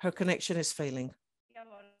 her connection is failing.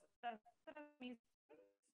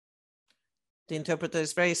 The interpreter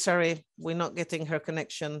is very sorry. We're not getting her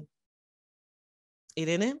connection.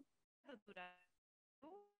 Irene?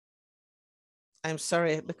 I'm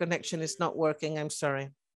sorry, the connection is not working. I'm sorry.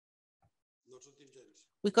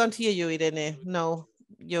 We can't hear you, Irene. No,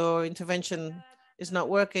 your intervention is not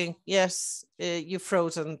working. Yes, you're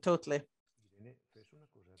frozen totally.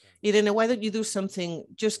 Irene, why don't you do something?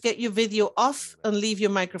 Just get your video off and leave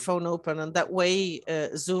your microphone open, and that way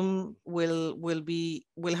Zoom will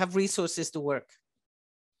have resources to work.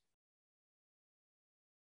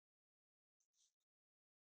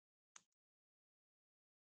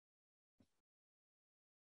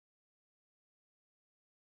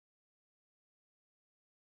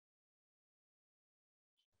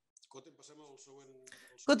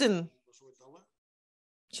 Good.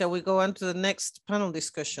 Shall we go on to the next panel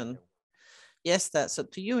discussion? Yes, that's up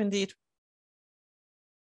to you indeed.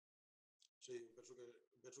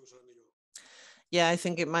 Yeah, I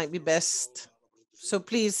think it might be best. So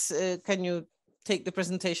please, can you take the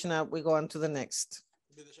presentation out? We go on to the next.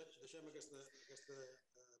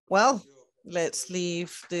 Well, let's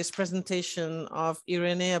leave this presentation of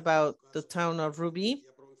Irene about the town of Ruby.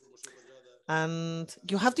 And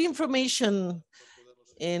you have the information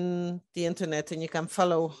in the internet and you can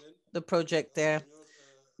follow the project there.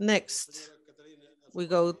 Next, we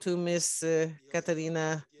go to Ms.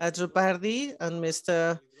 Caterina Adzopardi and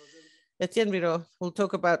Mr. Etienne Viro will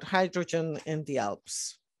talk about hydrogen in the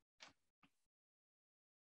Alps.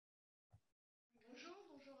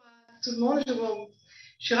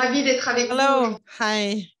 Hello,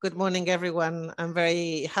 hi, good morning, everyone. I'm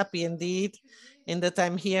very happy indeed in that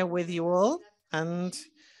I'm here with you all, and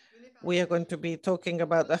we are going to be talking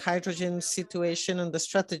about the hydrogen situation and the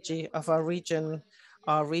strategy of our region.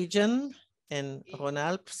 Our region in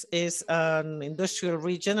Rhône-Alpes is an industrial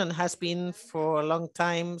region and has been for a long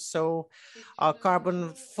time, so our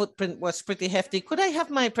carbon footprint was pretty hefty. Could I have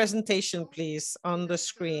my presentation, please, on the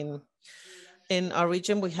screen? In our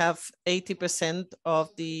region, we have 80% of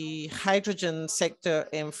the hydrogen sector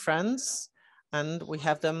in France, and we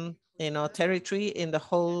have them in our territory in the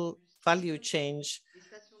whole value chain,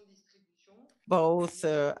 both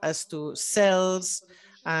as to cells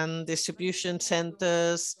and distribution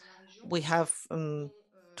centers. We have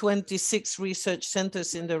 26 research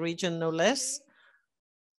centers in the region, no less.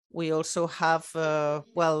 We also have,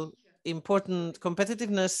 well, important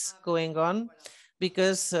competitiveness going on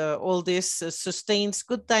because all this sustains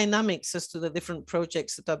good dynamics as to the different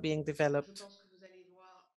projects that are being developed.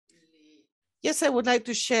 Yes, I would like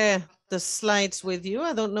to share the slides with you.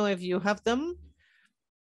 I don't know if you have them.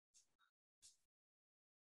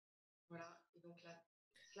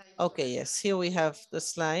 Okay, yes, here we have the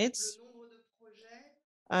slides.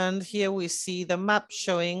 And here we see the map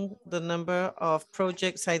showing the number of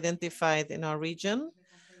projects identified in our region.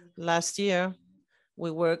 Last year,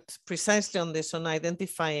 we worked precisely on this, on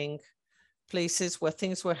identifying places where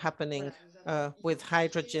things were happening with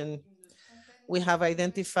hydrogen. We have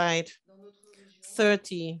identified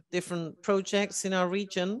 30 different projects in our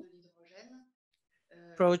region,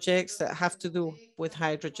 projects that have to do with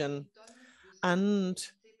hydrogen. And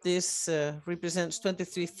this represents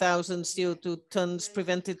 23,000 CO2 tons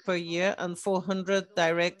prevented per year and 400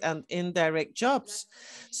 direct and indirect jobs.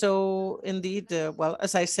 So indeed, well,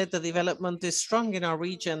 as I said, the development is strong in our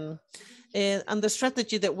region. And the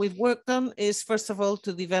strategy that we've worked on is, first of all,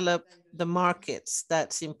 to develop the markets.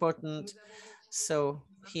 That's important. So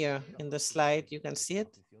here in the slide, you can see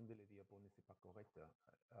it.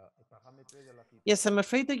 Yes, I'm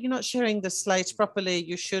afraid that you're not sharing the slides properly.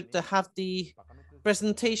 You should have the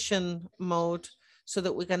presentation mode so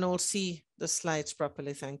that we can all see the slides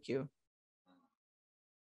properly. Thank you.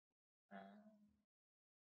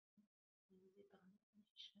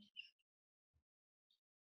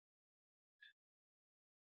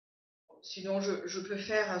 Sinon, je peux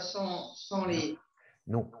faire sans les...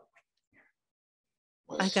 No.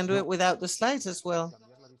 I can do it without the slides as well.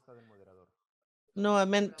 No, I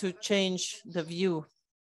meant to change the view.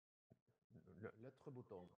 L'autre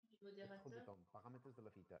bouton. Paramètres de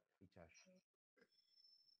l'affichage.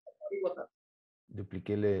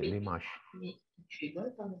 Dupliquer l'image.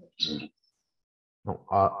 Non,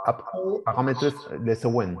 paramètres, le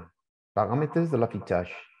següent. Paramètres de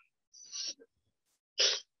l'affichage.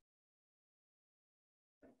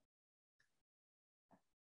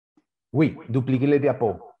 Oui, dupliquer les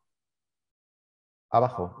diapos.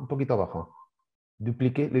 Abajo, un poquito abajo.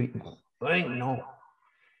 Dupliquer les... Ay, non.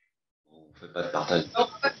 On fait pas de partage.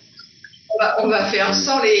 On va faire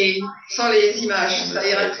sans les images. Ça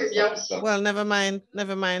ira très bien aussi. Well, never mind,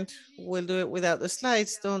 never mind. We'll do it without the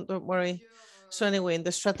slides. Don't worry. So anyway, in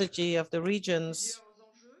the strategy of the regions,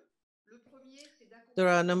 there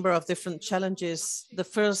are a number of different challenges. The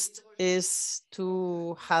first is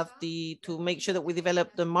to make sure that we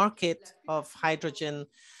develop the market of hydrogen.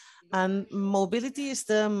 And mobility is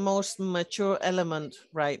the most mature element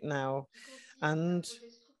right now. And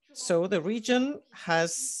so the region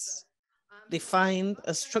has defined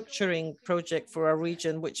a structuring project for our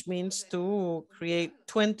region, which means to create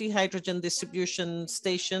 20 hydrogen distribution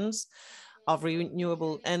stations of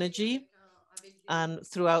renewable energy and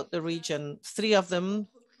throughout the region. 3 of them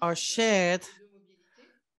are shared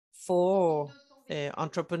for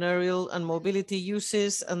entrepreneurial and mobility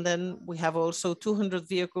uses. And then we have also 200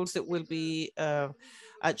 vehicles that will be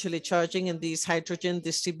actually charging in these hydrogen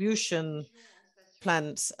distribution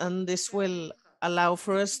plants. And this will allow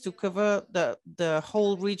for us to cover the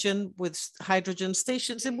whole region with hydrogen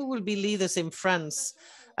stations. And we will be leaders in France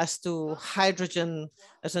as to hydrogen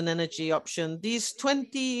as an energy option. These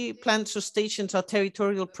 20 plants or stations are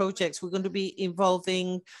territorial projects. We're going to be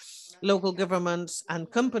involving local governments and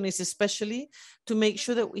companies, especially to make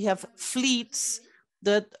sure that we have fleets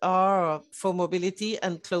that are for mobility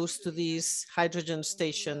and close to these hydrogen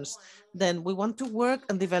stations. Then we want to work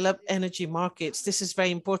and develop energy markets. This is very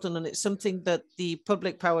important, and it's something that the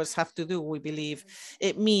public powers have to do, we believe.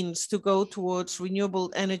 It means to go towards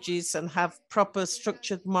renewable energies and have proper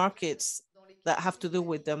structured markets that have to do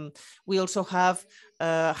with them. We also have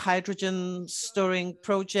a hydrogen storing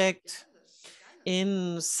project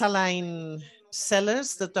in saline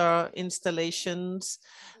cellars that are installations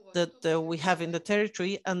that we have in the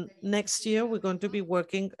territory. And next year, we're going to be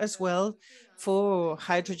working as well for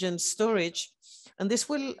hydrogen storage. And this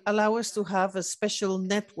will allow us to have a special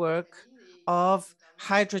network of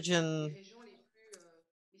hydrogen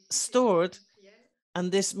stored.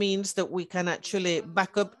 And this means that we can actually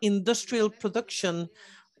back up industrial production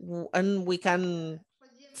and we can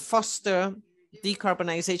foster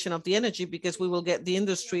decarbonization of the energy because we will get the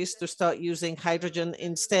industries to start using hydrogen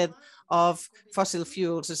instead of fossil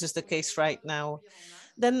fuels, as is the case right now.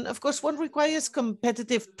 Then, of course, one requires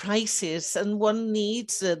competitive prices and one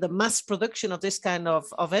needs the mass production of this kind of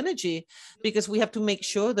energy because we have to make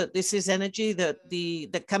sure that this is energy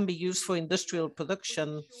that can be used for industrial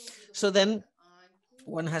production. So then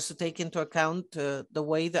one has to take into account the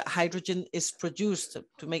way that hydrogen is produced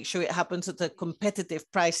to make sure it happens at a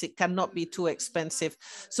competitive price. It cannot be too expensive.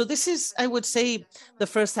 So this is, I would say, the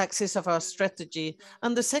first axis of our strategy.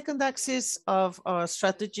 And the second axis of our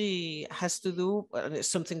strategy has to do, and it's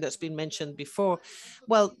something that's been mentioned before,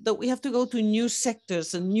 well, that we have to go to new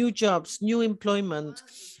sectors and new jobs, new employment.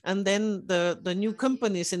 And then the new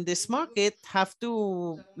companies in this market have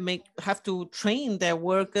to train their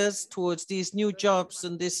workers towards these new jobs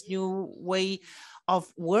and this new way of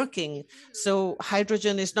working. So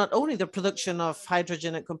hydrogen is not only the production of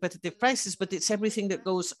hydrogen at competitive prices, but it's everything that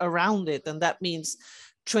goes around it. And that means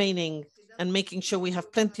training and making sure we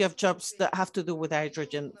have plenty of jobs that have to do with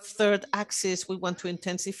hydrogen. Third axis, we want to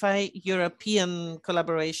intensify European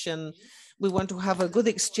collaboration. We want to have a good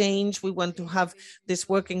exchange. We want to have this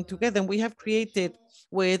working together. And we have created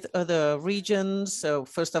with other regions, so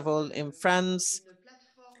first of all in France,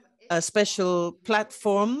 a special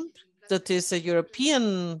platform that is a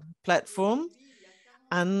European platform.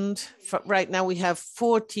 And right now we have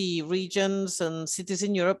 40 regions and cities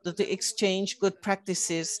in Europe that exchange good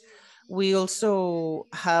practices. We also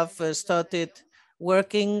have started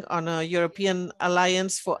working on a European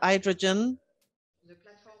Alliance for Hydrogen.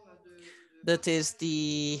 That is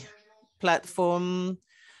the platform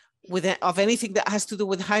of anything that has to do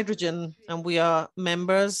with hydrogen. And we are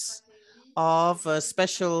members of a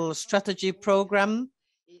special strategy program,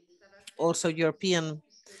 also European.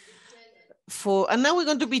 And now we're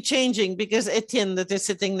going to be changing because Etienne, that is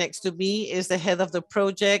sitting next to me, is the head of the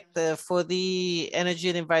project for the Energy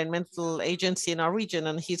and Environmental Agency in our region.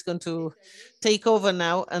 And he's going to take over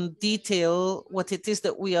now and detail what it is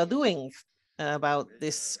that we are doing about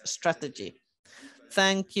this strategy.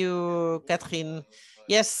 Thank you, Catherine.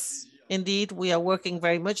 Yes, indeed, we are working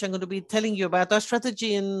very much. I'm going to be telling you about our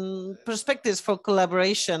strategy and perspectives for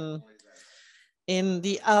collaboration in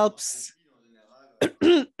the Alps.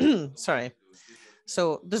 Sorry.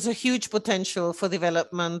 So there's a huge potential for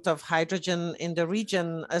development of hydrogen in the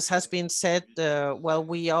region. As has been said, well,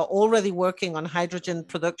 we are already working on hydrogen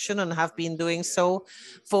production and have been doing so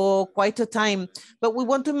for quite a time. But we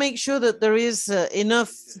want to make sure that there is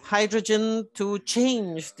enough hydrogen to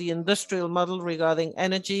change the industrial model regarding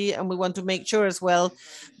energy. And we want to make sure as well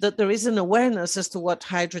that there is an awareness as to what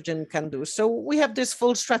hydrogen can do. So we have this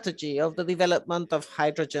full strategy of the development of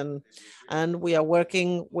hydrogen, and we are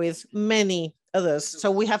working with many others. So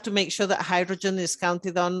we have to make sure that hydrogen is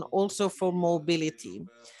counted on also for mobility.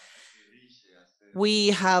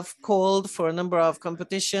 We have called for a number of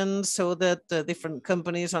competitions so that different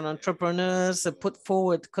companies and entrepreneurs put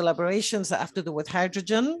forward collaborations that have to do with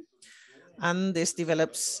hydrogen. And this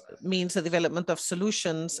means the development of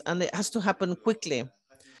solutions, and it has to happen quickly.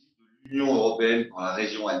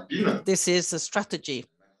 This is a strategy,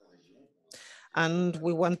 and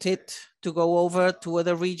we want it to go over to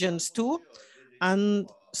other regions too. And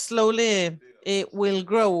slowly it will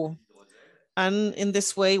grow. And in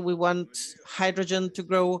this way, we want hydrogen to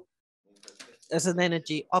grow as an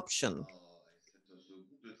energy option.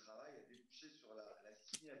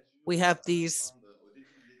 We have the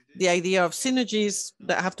idea of synergies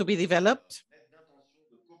that have to be developed.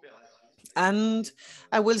 And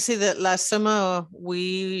I will say that last summer,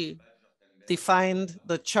 we defined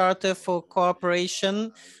the Charter for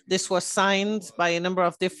Cooperation. This was signed by a number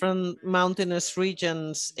of different mountainous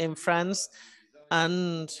regions in France.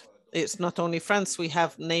 And it's not only France, we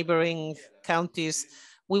have neighboring counties.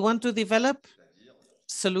 We want to develop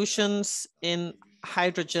solutions in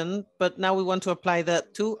hydrogen, but now we want to apply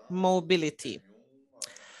that to mobility.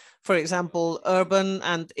 For example, urban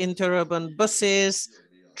and interurban buses,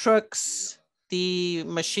 trucks, the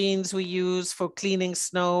machines we use for cleaning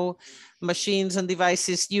snow, machines and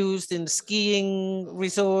devices used in skiing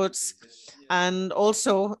resorts, and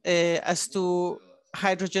also as to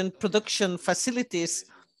hydrogen production facilities.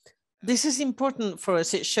 This is important for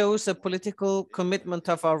us. It shows a political commitment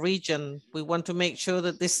of our region. We want to make sure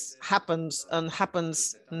that this happens and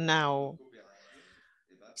happens now.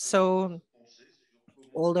 So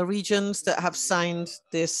all the regions that have signed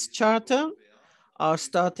this charter are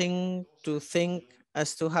starting to think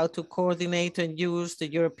as to how to coordinate and use the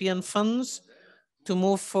European funds to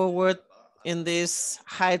move forward in this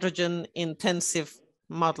hydrogen intensive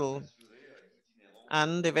model.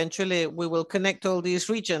 And eventually we will connect all these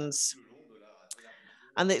regions.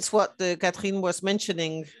 And it's what Catherine was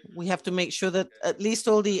mentioning. We have to make sure that at least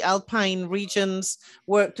all the Alpine regions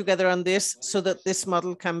work together on this so that this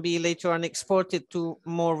model can be later on exported to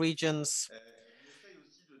more regions.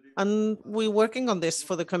 And we're working on this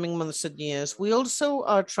for the coming months and years. We also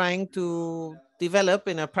are trying to develop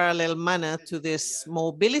in a parallel manner to this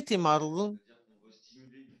mobility model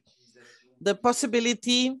the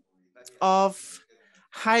possibility of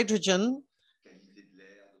hydrogen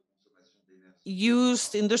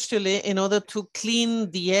used industrially in order to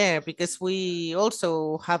clean the air, because we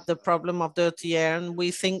also have the problem of dirty air, and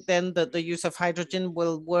we think then that the use of hydrogen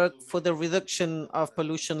will work for the reduction of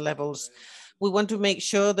pollution levels. We want to make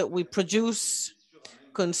sure that we produce,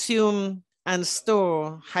 consume, and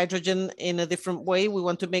store hydrogen in a different way. We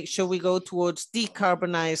want to make sure we go towards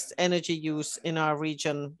decarbonized energy use in our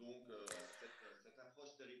region.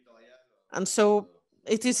 And so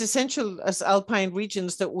it is essential as Alpine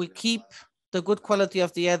regions that we keep the good quality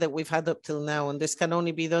of the air that we've had up till now. And this can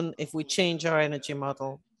only be done if we change our energy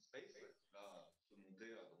model.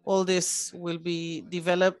 All this will be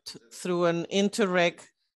developed through an Interreg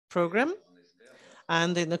program.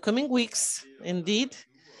 And in the coming weeks, indeed,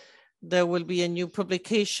 there will be a new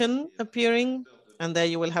publication appearing, and there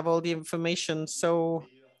you will have all the information. So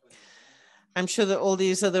I'm sure that all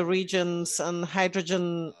these other regions and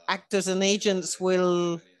hydrogen actors and agents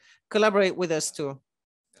will collaborate with us too.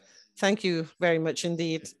 Thank you very much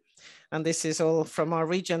indeed. And this is all from our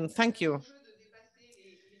region. Thank you.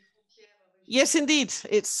 Yes, indeed.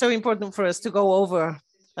 It's so important for us to go over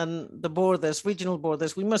and the borders, regional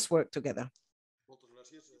borders. We must work together.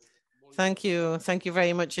 Thank you. Thank you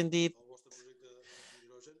very much indeed.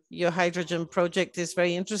 Your hydrogen project is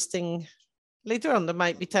very interesting. Later on, there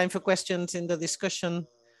might be time for questions in the discussion.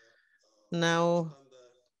 Now,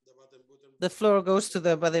 the floor goes to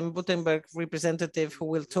the Baden-Württemberg representative who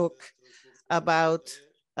will talk about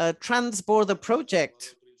a trans-border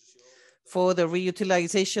project for the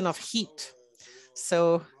reutilization of heat.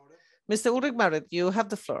 So, Mr. Ulrich Marit, you have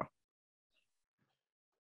the floor.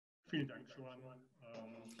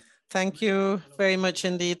 Thank you very much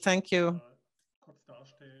indeed. Thank you.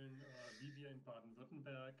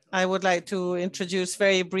 I would like to introduce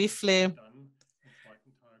very briefly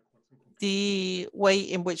the way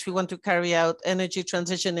in which we want to carry out energy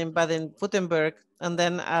transition in Baden-Württemberg, and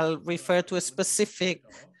then I'll refer to a specific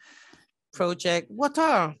project. What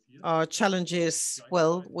are our challenges?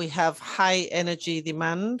 Well, we have high energy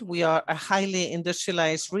demand. We are a highly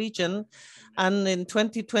industrialized region, and in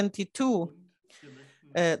 2022,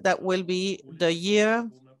 that will be the year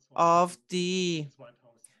of the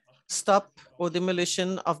stop or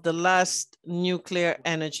demolition of the last nuclear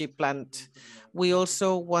energy plant. We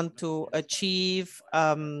also want to achieve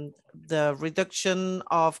the reduction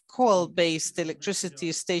of coal-based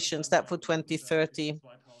electricity stations, that for 2030.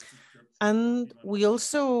 And we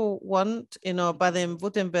also want, in our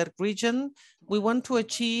Baden-Württemberg region, we want to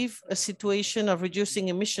achieve a situation of reducing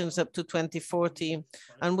emissions up to 2040.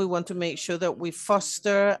 And we want to make sure that we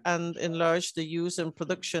foster and enlarge the use and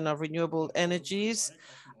production of renewable energies.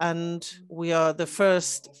 And we are the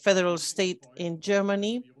first federal state in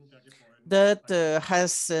Germany that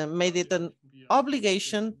has made it an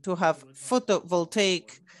obligation to have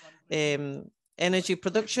photovoltaic energy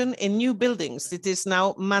production in new buildings. It is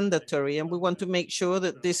now mandatory, and we want to make sure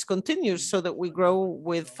that this continues so that we grow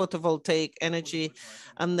with photovoltaic energy.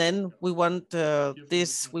 And then we want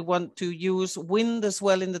we want to use wind as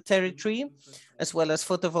well in the territory, as well as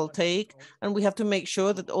photovoltaic. And we have to make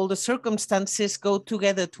sure that all the circumstances go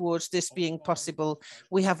together towards this being possible.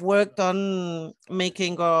 We have worked on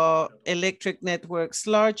making our electric networks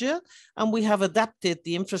larger, and we have adapted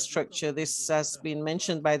the infrastructure. This has been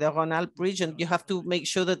mentioned by the Rhône-Alpes region. You have to make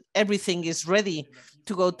sure that everything is ready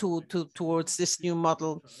to go towards this new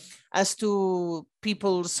model. As to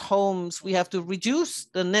people's homes, we have to reduce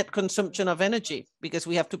the net consumption of energy because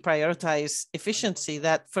we have to prioritize efficiency,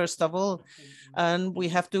 that first of all. And we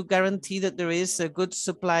have to guarantee that there is a good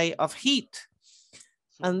supply of heat.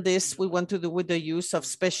 And this we want to do with the use of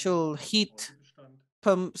special heat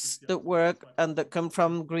pumps that work and that come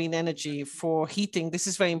from green energy for heating. This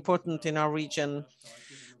is very important in our region.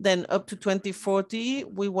 Then up to 2040,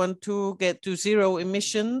 we want to get to zero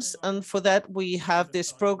emissions. And for that, we have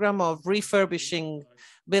this program of refurbishing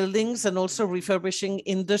buildings and also refurbishing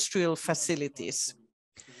industrial facilities.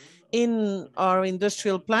 In our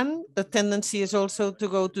industrial plan, the tendency is also to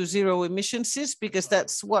go to zero emissions because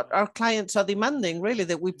that's what our clients are demanding, really,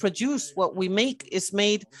 that we produce what we make is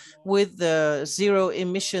made with the zero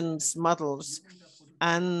emissions models.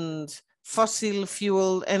 And fossil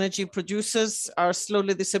fuel energy producers are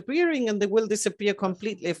slowly disappearing, and they will disappear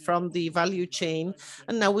completely from the value chain.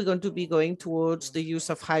 And now we're going to be going towards the use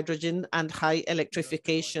of hydrogen and high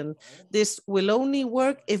electrification. This will only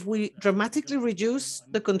work if we dramatically reduce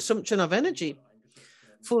the consumption of energy,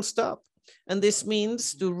 full stop. And this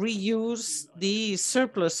means to reuse the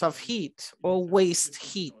surplus of heat or waste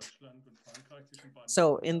heat.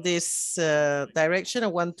 So in this direction, I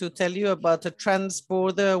want to tell you about a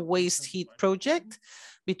trans-border waste heat project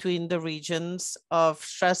between the regions of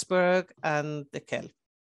Strasbourg and the Kel.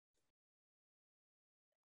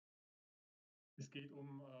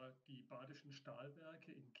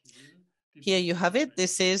 Here you have it.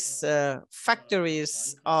 This is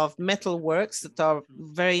factories of metal works that are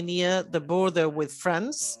very near the border with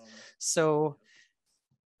France. So,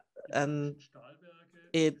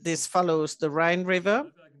 this follows the Rhine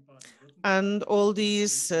River. And all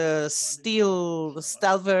these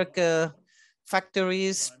Stahlwerke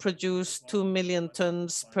factories produce 2 million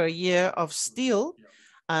tons per year of steel.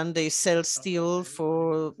 and they sell steel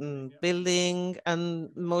for building, and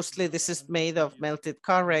mostly this is made of melted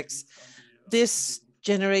Carrex. This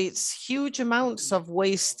generates huge amounts of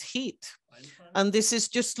waste heat. And this is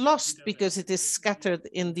just lost because it is scattered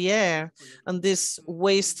in the air. And this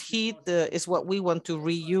waste heat is what we want to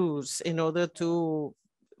reuse in order to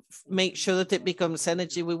make sure that it becomes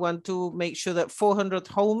energy. We want to make sure that 400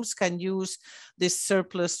 homes can use this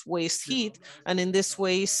surplus waste heat, and in this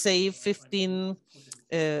way save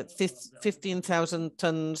 15,000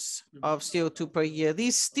 tons of CO2 per year.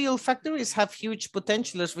 These steel factories have huge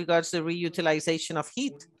potential as regards the reutilization of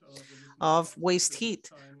heat, of waste heat,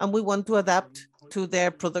 and we want to adapt to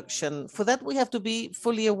their production. For that, we have to be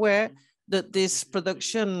fully aware that this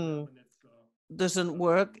production doesn't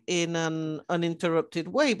work in an uninterrupted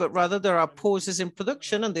way, but rather there are pauses in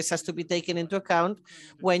production, and this has to be taken into account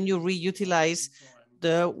when you reutilize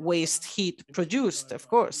the waste heat produced. Of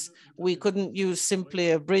course, we couldn't use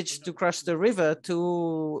simply a bridge to cross the river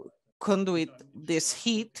to conduit this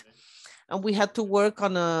heat. And we had to work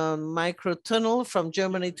on a micro tunnel from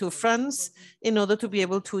Germany to France in order to be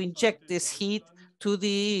able to inject this heat to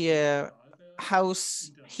the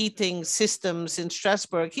house heating systems in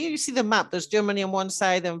Strasbourg. Here you see the map. There's Germany on one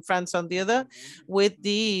side and France on the other, with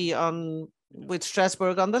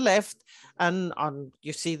Strasbourg on the left, and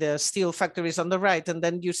you see the steel factories on the right. And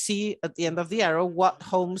then you see at the end of the arrow what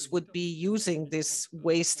homes would be using this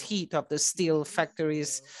waste heat of the steel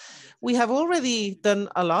factories. We have already done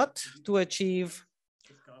a lot to achieve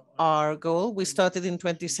our goal. We started in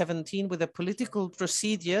 2017 with a political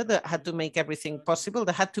procedure that had to make everything possible.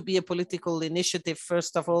 There had to be a political initiative,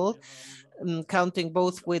 first of all, counting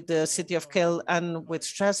both with the city of Kiel and with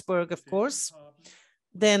Strasbourg, of course.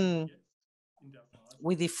 Then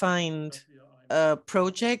we defined a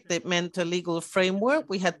project that meant a legal framework.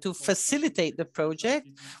 We had to facilitate the project.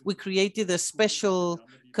 We created a special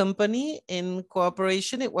company in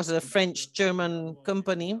cooperation. It was a French-German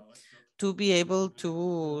company to be able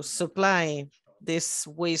to supply this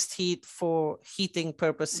waste heat for heating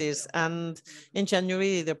purposes. And in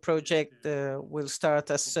January, the project will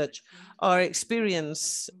start as such. Our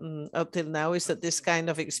experience up till now is that this kind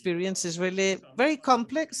of experience is really very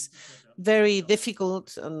complex, very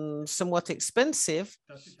difficult, and somewhat expensive.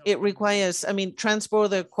 It requires,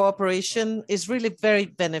 transborder cooperation is really very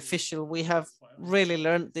beneficial. We have really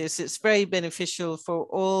learned this. It's very beneficial for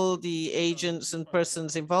all the agents and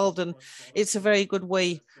persons involved, and it's a very good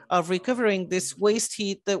way of recovering this waste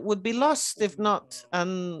heat that would be lost if not.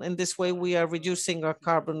 And in this way, we are reducing our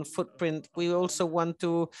carbon footprint. We also want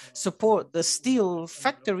to support the steel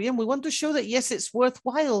factory, and we want to show that, yes, it's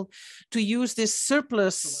worthwhile to use this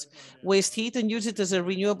surplus waste heat and use it as a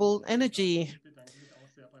renewable energy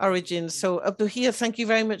origin. So up to here, thank you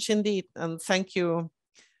very much indeed. And thank you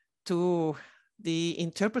to the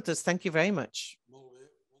interpreters. Thank you very much.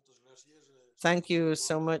 Thank you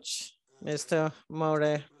so much, Mr.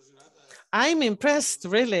 More. I'm impressed,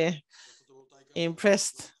 really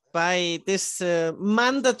impressed by this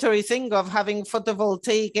mandatory thing of having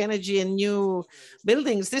photovoltaic energy in new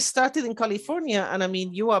buildings. This started in California,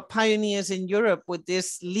 and you are pioneers in Europe with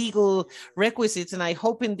this legal requisite, and I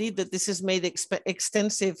hope indeed that this is made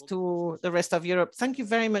extensive to the rest of Europe. Thank you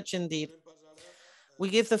very much indeed. We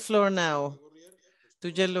give the floor now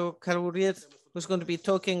to Jello Carurier, who's going to be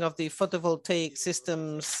talking of the photovoltaic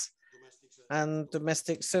systems and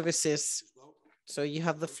domestic services. So you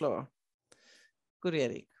have the floor.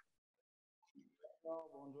 Gurieric.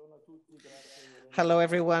 Hello,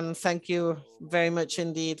 everyone. Thank you very much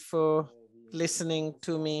indeed for listening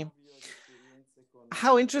to me.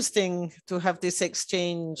 How interesting to have this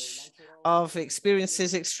exchange of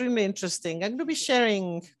experiences, extremely interesting. I'm going to be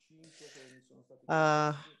sharing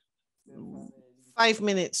 5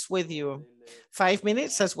 minutes with you. 5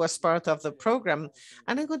 minutes as was part of the program.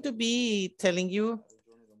 And I'm going to be telling you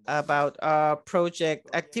about our project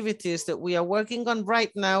activities that we are working on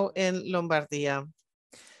right now in Lombardia.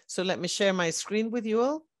 So let me share my screen with you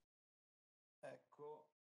all.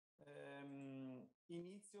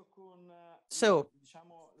 So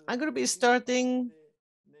I'm going to be starting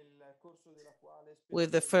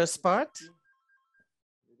with the first part.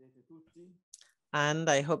 And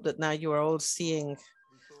I hope that now you are all seeing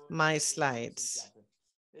my slides.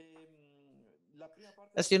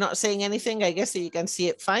 As you're not saying anything, I guess you can see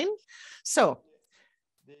it fine. So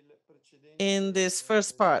in this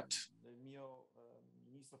first part,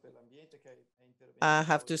 I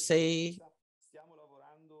have to say,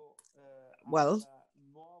 well,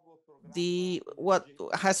 what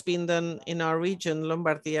has been done in our region,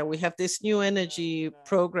 Lombardia, we have this new energy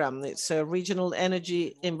program. It's a regional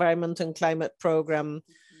energy, environment, and climate program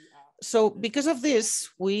So because of this,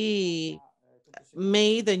 we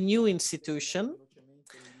made a new institution.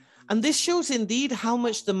 And this shows indeed how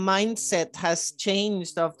much the mindset has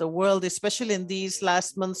changed of the world, especially in these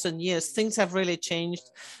last months and years. Things have really changed.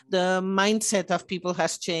 The mindset of people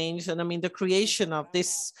has changed. And I mean, the creation of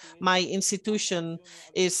this, my institution,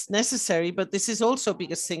 is necessary, but this is also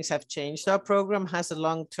because things have changed. Our program has a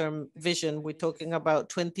long-term vision. We're talking about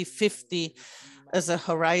 2050 as a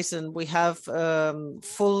horizon. We have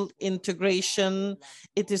full integration.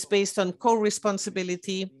 It is based on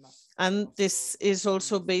co-responsibility. And this is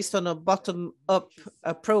also based on a bottom-up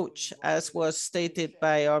approach, as was stated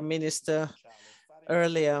by our minister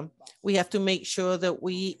earlier. We have to make sure that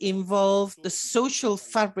we involve the social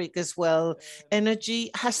fabric as well. Energy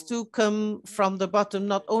has to come from the bottom,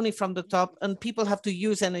 not only from the top, and people have to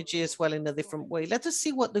use energy as well in a different way. Let us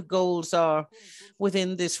see what the goals are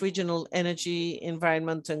within this regional energy,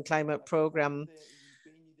 environment, and climate program.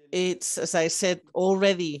 It's, as I said,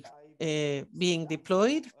 already being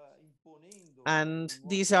deployed. And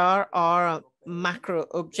these are our macro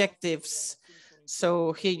objectives.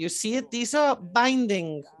 So here you see it. These are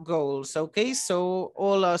binding goals, okay? So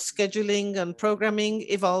all our scheduling and programming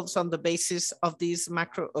evolves on the basis of these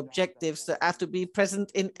macro objectives that have to be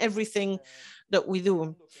present in everything that we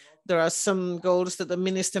do. There are some goals that the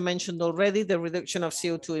minister mentioned already, the reduction of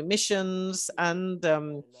CO2 emissions, and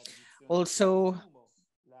also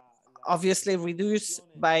obviously reduce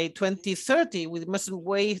by 2030. We mustn't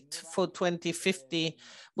wait for 2050.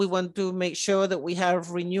 We want to make sure that we have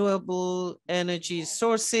renewable energy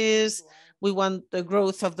sources. We want the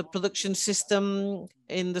growth of the production system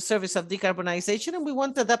in the service of decarbonization, and we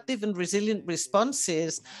want adaptive and resilient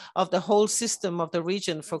responses of the whole system of the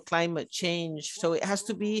region for climate change. So it has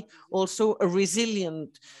to be also a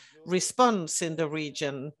resilient response in the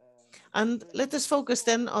region. And let us focus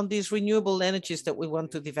then on these renewable energies that we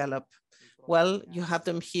want to develop. Well, you have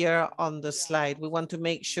them here on the slide. We want to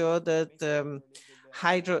make sure that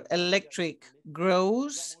hydroelectric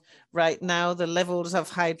grows. Right now, the levels of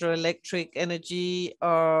hydroelectric energy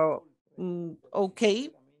are okay.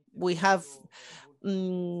 We have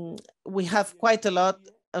quite a lot.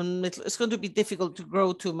 It's going to be difficult to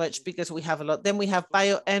grow too much because we have a lot. Then we have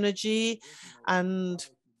bioenergy, and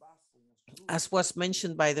as was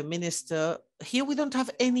mentioned by the minister, here we don't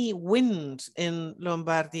have any wind in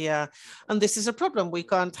Lombardia. And this is a problem. We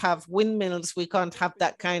can't have windmills. We can't have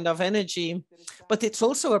that kind of energy. But it's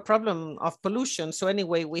also a problem of pollution. So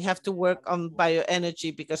anyway, we have to work on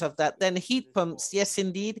bioenergy because of that. Then heat pumps. Yes,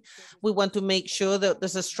 indeed. We want to make sure that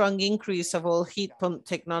there's a strong increase of all heat pump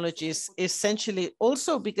technologies, essentially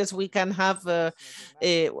also because we can have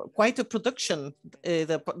quite a production.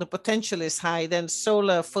 The potential is high. Then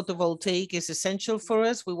solar photovoltaic is essential for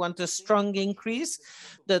us. We want a strong increase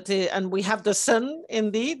that, and we have the sun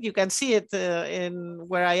indeed. You can see it in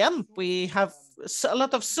where I am. We have a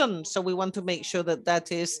lot of sun. So we want to make sure that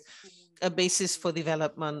that is a basis for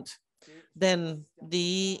development. Then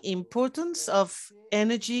the importance of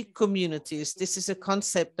energy communities. This is a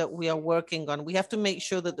concept that we are working on. We have to make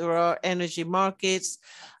sure that there are energy markets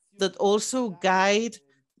that also guide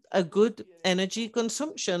a good energy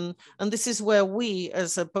consumption. And this is where we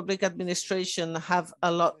as a public administration have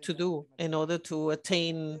a lot to do in order to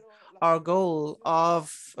attain our goal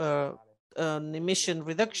of an emission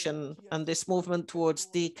reduction and this movement towards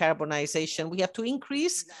decarbonization. We have to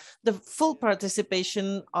increase the full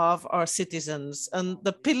participation of our citizens, and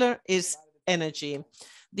the pillar is energy.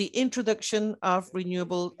 The introduction of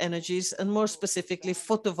renewable energies, and more specifically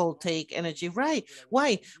photovoltaic energy. Right?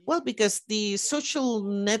 Why? Well, because the social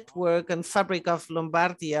network and fabric of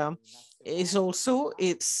Lombardia is also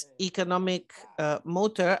its economic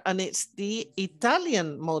motor, and it's the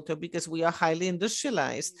Italian motor because we are highly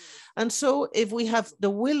industrialized. And so if we have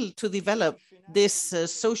the will to develop this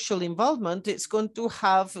social involvement, it's going to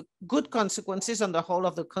have good consequences on the whole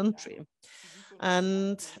of the country.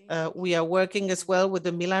 And we are working as well with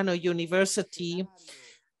the Milano University.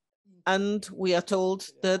 And we are told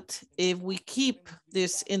that if we keep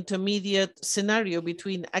this intermediate scenario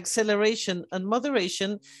between acceleration and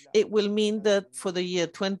moderation, it will mean that for the year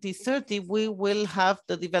 2030, we will have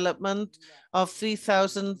the development of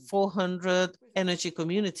 3,400 energy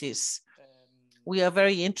communities. We are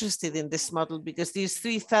very interested in this model because these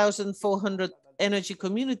 3,400 energy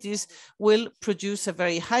communities will produce a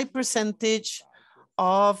very high percentage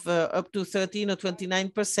of up to 13 or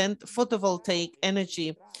 29% photovoltaic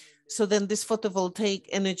energy. So then this photovoltaic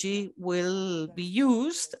energy will be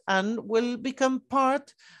used and will become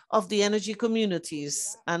part of the energy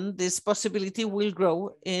communities. And this possibility will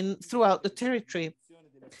grow throughout the territory.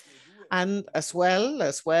 And as well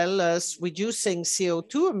as reducing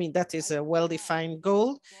CO2, I mean, that is a well-defined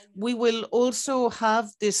goal, we will also have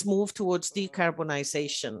this move towards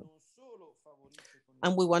decarbonization.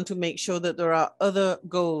 And we want to make sure that there are other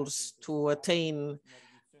goals to attain.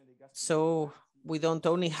 So we don't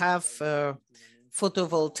only have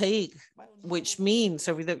photovoltaic, which means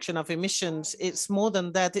a reduction of emissions. It's more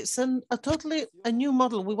than that. It's a totally a new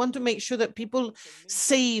model. We want to make sure that people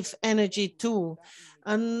save energy too.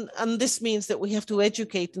 And this means that we have to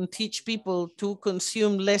educate and teach people to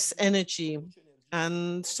consume less energy.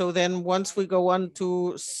 And so then once we go on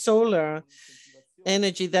to solar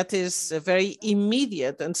energy, that is very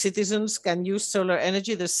immediate, and citizens can use solar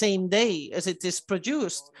energy the same day as it is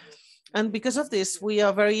produced. And because of this, we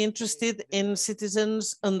are very interested in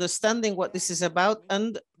citizens understanding what this is about.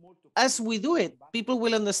 And as we do it, people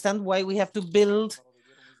will understand why we have to build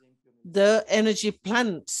the energy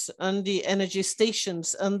plants and the energy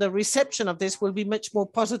stations, and the reception of this will be much more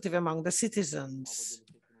positive among the citizens.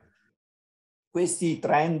 Questi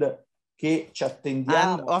trend che ci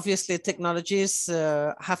attendiamo. And obviously technologies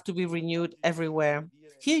have to be renewed everywhere.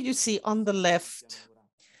 Here you see on the left,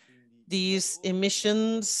 these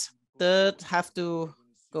emissions that have to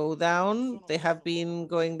go down. They have been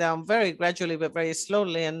going down very gradually, but very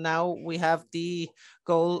slowly. And now we have the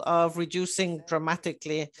goal of reducing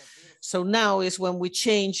dramatically. So now is when we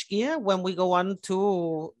change gear, when we go on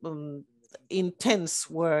to intense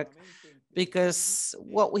work, because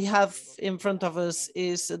what we have in front of us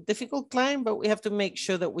is a difficult climb, but we have to make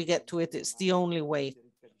sure that we get to it. It's the only way.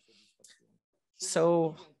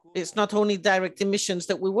 So it's not only direct emissions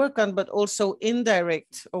that we work on, but also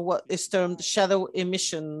indirect, or what is termed shadow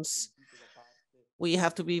emissions. We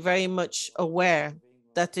have to be very much aware.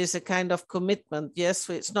 That is a kind of commitment. Yes,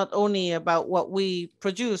 it's not only about what we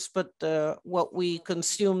produce, but what we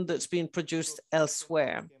consume that's being produced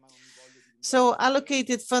elsewhere. So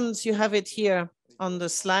allocated funds, you have it here on the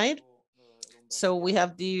slide. So we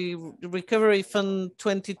have the Recovery Fund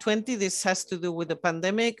 2020. This has to do with the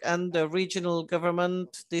pandemic, and the regional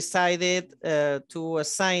government decided to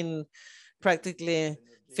assign practically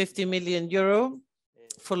 50 million euro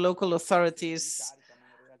for local authorities.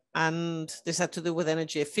 And this had to do with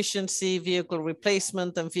energy efficiency, vehicle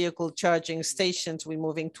replacement, and vehicle charging stations. We're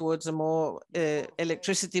moving towards a more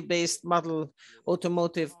electricity-based model,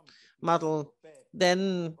 automotive model.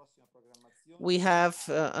 Then we have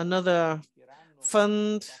another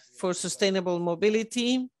fund for sustainable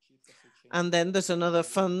mobility. And then there's another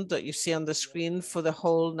fund that you see on the screen for the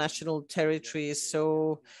whole national territories.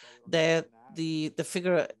 So there, the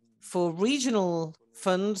figure for regional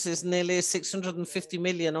funds is nearly 650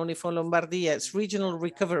 million only for Lombardia. It's regional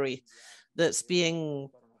recovery that's being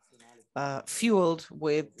fueled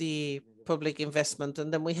with the public investment.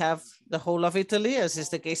 And then we have the whole of Italy, as is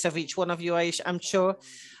the case of each one of you, I'm sure,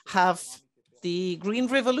 have the green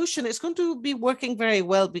revolution. It's going to be working very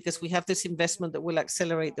well because we have this investment that will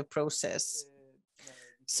accelerate the process.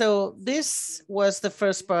 So this was the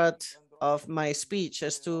first part of my speech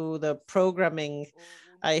as to the programming.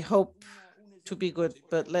 I hope to be good,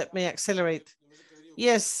 but let me accelerate.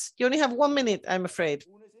 Yes, you only have 1 minute, I'm afraid.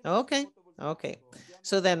 Okay, okay.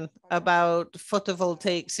 So then about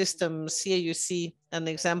photovoltaic systems, here you see an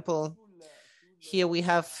example. Here we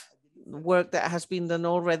have work that has been done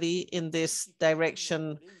already in this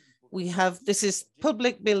direction. We have, this is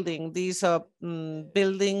public building. These are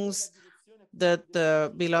buildings that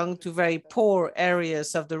belong to very poor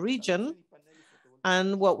areas of the region.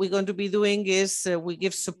 And what we're going to be doing is we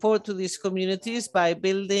give support to these communities by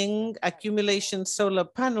building accumulation solar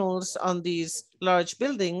panels on these large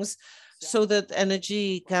buildings so that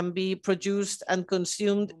energy can be produced and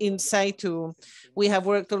consumed in situ. We have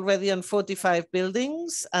worked already on 45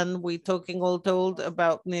 buildings, and we're talking all told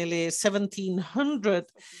about nearly 1,700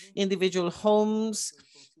 individual homes.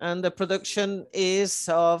 And the production is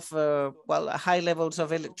of, well, high levels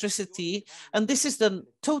of electricity. And this is done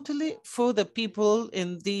totally for the people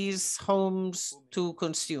in these homes to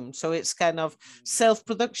consume. So it's kind of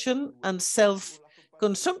self-production and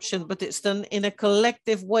self-consumption, but it's done in a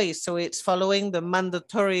collective way. So it's following the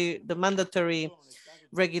mandatory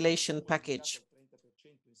regulation package.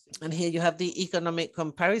 And here you have the economic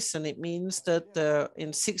comparison. It means that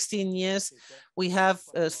in 16 years, we have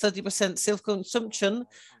 30% self-consumption,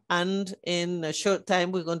 and in a short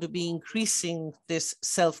time, we're going to be increasing this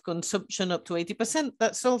self-consumption up to 80%.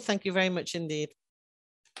 That's all. Thank you very much indeed.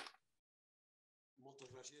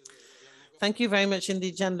 Thank you very much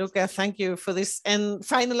indeed, Gianluca. Thank you for this and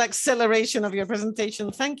final acceleration of your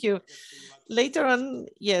presentation. Thank you. Later on,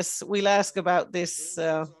 yes, we'll ask about this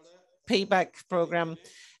payback program.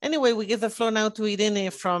 Anyway, we give the floor now to Irene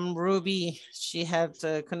from Ruby. She had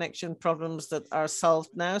connection problems that are solved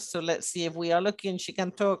now. So let's see if we are lucky and she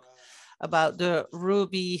can talk about the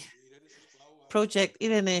Ruby project.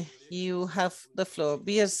 Irene, you have the floor.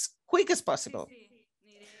 Be as quick as possible.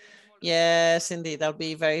 Yes, indeed, I'll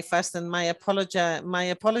be very fast. And my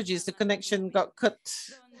apologies, the connection got cut.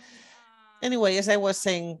 Anyway, as I was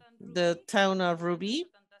saying, the town of Ruby,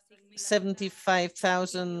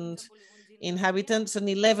 75,000 inhabitants and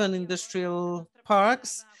 11 industrial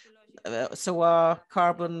parks. So our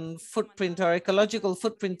carbon footprint, our ecological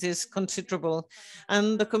footprint is considerable.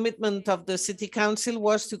 And the commitment of the city council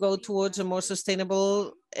was to go towards a more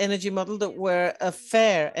sustainable energy model that were a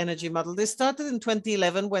fair energy model. This started in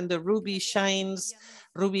 2011 when the Ruby Shines,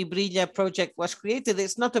 Ruby Brilla project was created.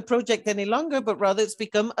 It's not a project any longer, but rather it's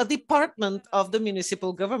become a department of the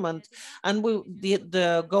municipal government. And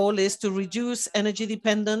the goal is to reduce energy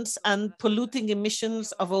dependence and polluting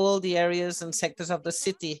emissions of all the areas and sectors of the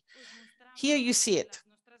city. Here you see it.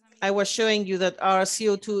 I was showing you that our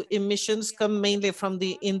CO2 emissions come mainly from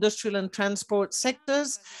the industrial and transport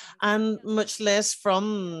sectors and much less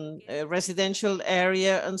from residential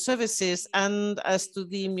area and services. And as to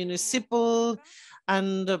the municipal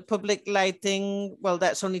and public lighting, well,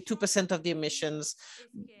 that's only 2% of the emissions.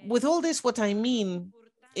 With all this, what I mean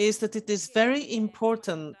is that it is very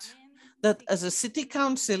important that as a city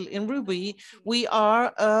council in Ruby, we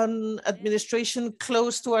are an administration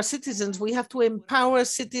close to our citizens. We have to empower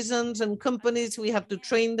citizens and companies. We have to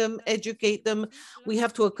train them, educate them. We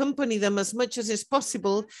have to accompany them as much as is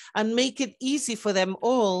possible and make it easy for them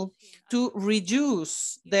all to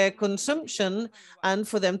reduce their consumption and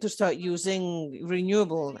for them to start using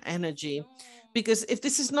renewable energy. Because if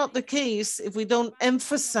this is not the case, if we don't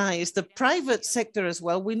emphasize the private sector as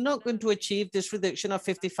well, we're not going to achieve this reduction of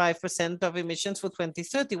 55% of emissions for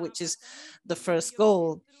 2030, which is the first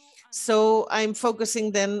goal. So I'm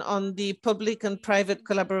focusing then on the public and private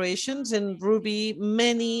collaborations. In Ruby,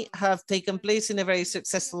 many have taken place in a very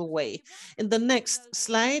successful way. In the next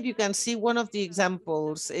slide, you can see one of the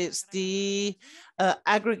examples. It's the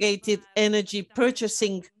aggregated energy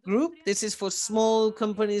purchasing group. This is for small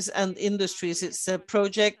companies and industries. It's a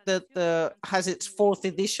project that has its fourth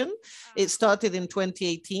edition. It started in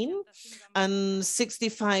 2018 and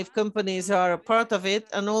 65 companies are a part of it.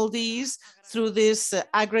 And all these, through this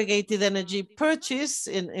aggregated energy purchase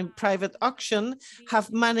in private auction,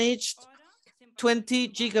 have managed 20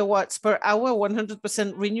 gigawatts per hour,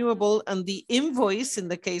 100% renewable, and the invoice in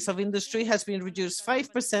the case of industry has been reduced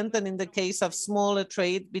 5%, and in the case of smaller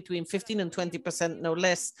trade, between 15 and 20%, no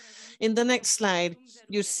less. In the next slide,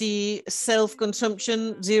 you see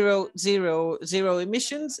self-consumption, zero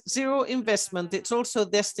emissions, zero investment. It's also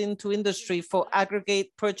destined to industry for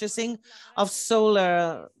aggregate purchasing of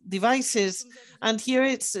solar devices. And here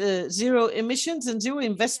it's zero emissions and zero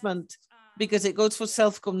investment, because it goes for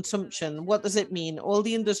self-consumption. What does it mean? All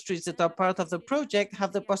the industries that are part of the project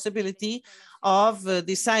have the possibility of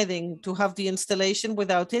deciding to have the installation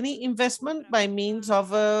without any investment by means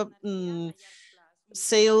of a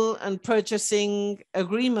sale and purchasing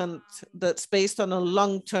agreement that's based on a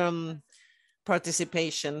long-term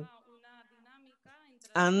participation.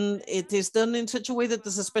 And it is done in such a way that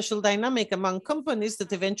there's a special dynamic among companies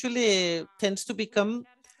that eventually tends to become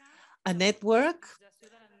a network,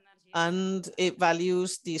 and it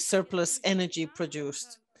values the surplus energy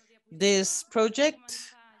produced. This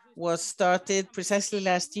project was started precisely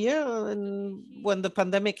last year when the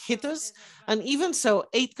pandemic hit us. And even so,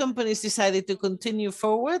 8 companies decided to continue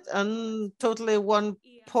forward, and totally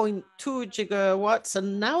 1.2 gigawatts.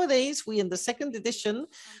 And nowadays, we in the second edition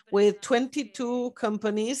with 22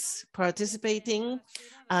 companies participating,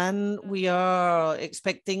 and we are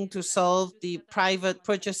expecting to solve the private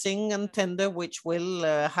purchasing and tender, which will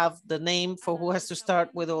have the name for who has to start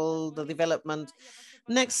with all the development.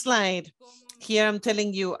 Next slide. Here I'm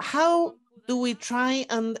telling you, how do we try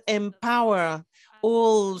and empower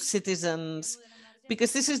all citizens?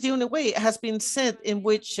 Because this is the only way, it has been said, in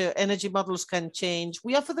which energy models can change.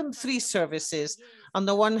 We offer them 3 services. On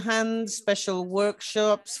the one hand, special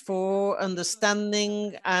workshops for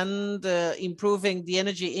understanding and improving the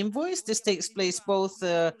energy invoice. This takes place both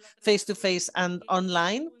face-to-face and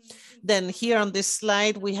online. Then here on this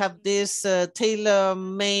slide, we have this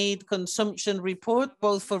tailor-made consumption report,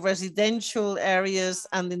 both for residential areas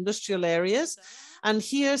and industrial areas. And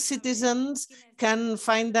here citizens can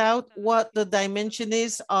find out what the dimension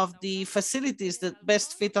is of the facilities that best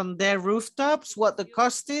fit on their rooftops, what the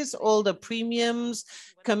cost is, all the premiums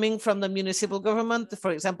coming from the municipal government,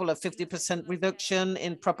 for example, a 50% reduction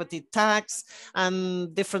in property tax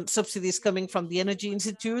and different subsidies coming from the Energy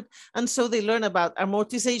Institute. And so they learn about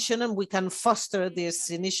amortization, and we can foster this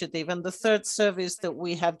initiative. And the third service that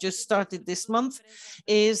we have just started this month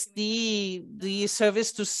is the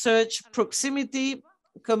service to search proximity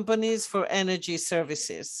companies for energy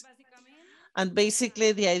services. And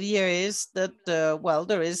basically the idea is that, well,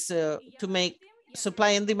 there is to make supply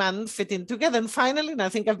and demand fit in together. And finally, and I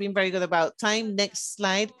think I've been very good about time, next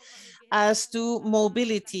slide, as to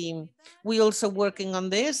mobility. We're also working on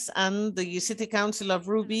this, and the City Council of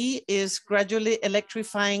Ruby is gradually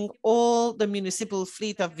electrifying all the municipal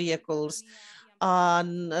fleet of vehicles.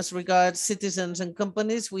 As regards citizens and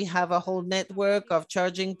companies, we have a whole network of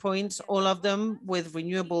charging points, all of them with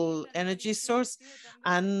renewable energy source.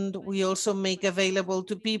 And we also make available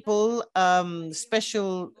to people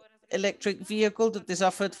special electric vehicle that is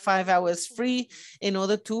offered 5 hours free in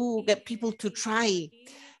order to get people to try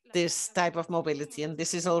this type of mobility. And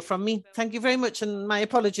this is all from me. Thank you very much. And my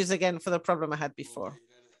apologies again for the problem I had before.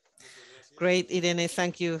 Great, Irene,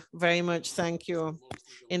 thank you very much. Thank you.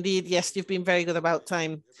 Indeed, yes, you've been very good about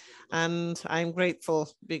time. And I'm grateful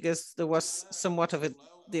because there was somewhat of a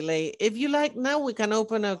delay. If you like, now we can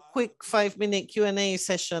open a quick 5-minute Q&A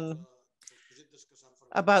session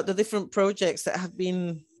about the different projects that have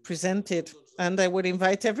been presented. And I would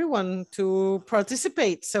invite everyone to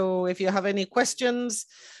participate. So if you have any questions,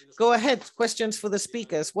 go ahead. Questions for the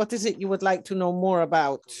speakers. What is it you would like to know more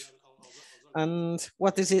about? And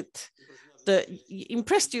what is it that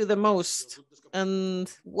impressed you the most?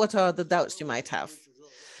 And what are the doubts you might have?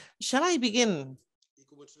 Shall I begin?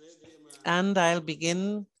 And I'll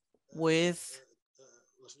begin with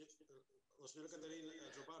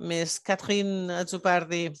Ms. Catherine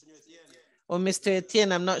Azupardi or Mr.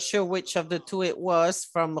 Etienne. I'm not sure which of the two it was,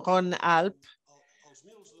 from Rhône-Alpes.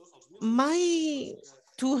 My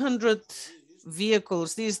 200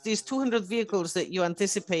 vehicles, these 200 vehicles that you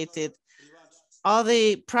anticipated, are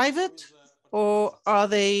they private or are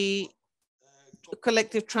they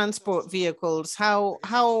collective transport vehicles?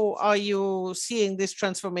 How are you seeing this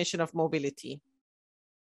transformation of mobility?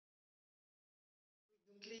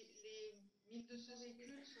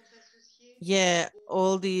 Yeah,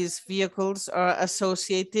 all these vehicles are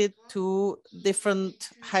associated to different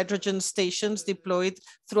hydrogen stations deployed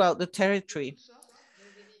throughout the territory.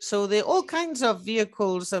 So they're all kinds of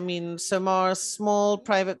vehicles. I mean, some are small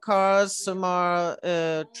private cars, some are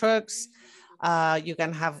trucks. You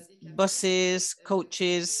can have buses,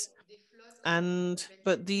 coaches,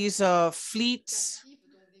 but these are fleets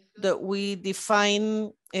that we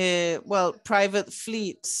define, well, private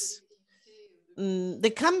fleets.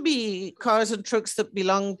 They can be cars and trucks that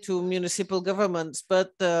belong to municipal governments,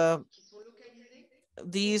 but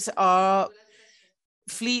these are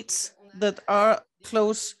fleets that are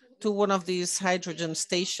close to one of these hydrogen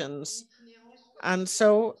stations. And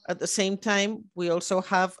so at the same time, we also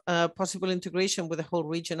have a possible integration with the whole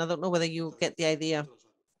region. I don't know whether you get the idea.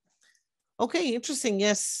 Okay, interesting,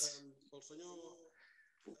 yes.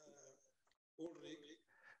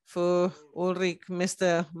 For Ulrich,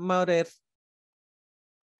 Mr. Maurer,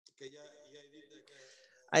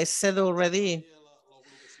 I said already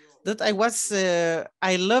that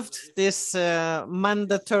I loved this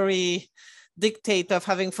mandatory dictate of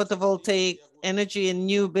having photovoltaic energy in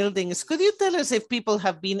new buildings. Could you tell us if people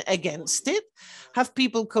have been against it? Have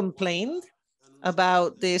people complained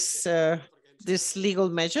about this this legal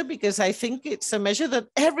measure? Because I think it's a measure that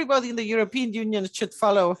everybody in the European Union should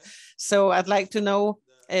follow. So I'd like to know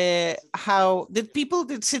how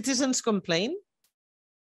did citizens complain?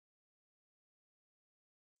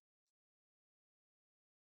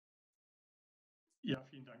 Ja,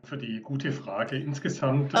 vielen Dank für die gute Frage.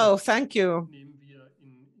 Insgesamt Oh, thank you. nehmen wir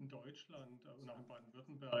in Deutschland und auch in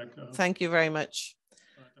Baden-Württemberg Thank you very much.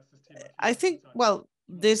 dass das Thema I think, well,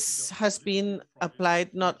 this has been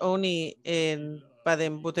applied not only in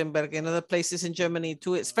Baden-Württemberg and other places in Germany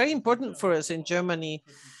too. It's very important for us in Germany,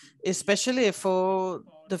 especially for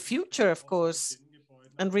the future, of course.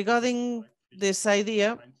 And regarding this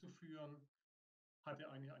idea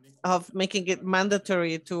of making it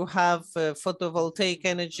mandatory to have photovoltaic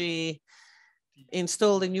energy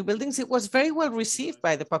installed in new buildings, it was very well received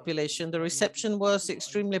by the population. The reception was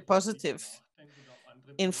extremely positive.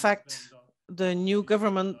 In fact, the new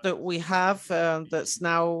government that we have that's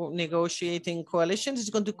now negotiating coalitions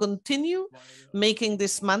is going to continue making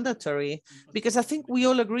this mandatory, because I think we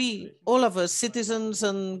all agree, all of us, citizens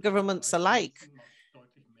and governments alike,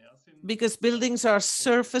 because buildings are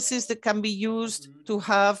surfaces that can be used to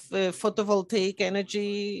have photovoltaic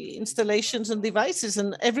energy installations and devices,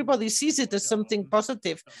 and everybody sees it as something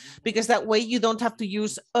positive, because that way you don't have to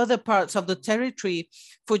use other parts of the territory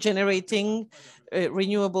for generating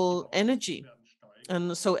renewable energy.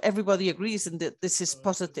 And so everybody agrees that this is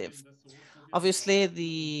positive. Obviously,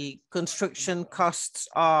 the construction costs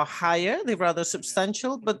are higher, they're rather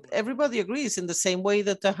substantial, but everybody agrees in the same way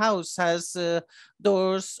that the house has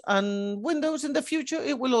doors and windows in the future,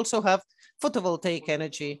 it will also have photovoltaic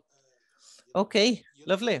energy. Okay,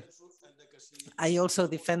 lovely. I also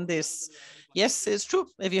defend this. Yes, it's true.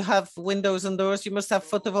 If you have windows and doors, you must have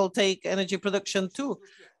photovoltaic energy production too.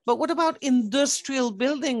 But what about industrial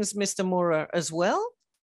buildings, Mr. Moorer, as well?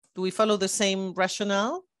 Do we follow the same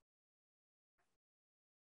rationale?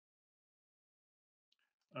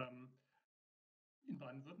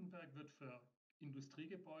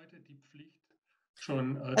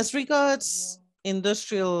 As regards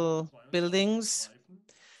industrial buildings,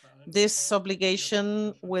 this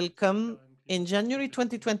obligation will come in January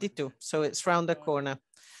 2022, so it's round the corner.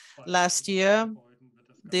 Last year,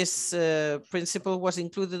 this principle was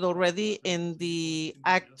included already in the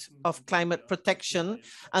Act of Climate Protection,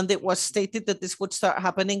 and it was stated that this would start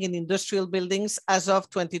happening in industrial buildings as of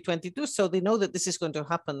 2022, so they know that this is going to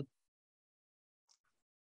happen.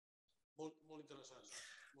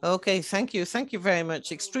 Okay, thank you. Thank you very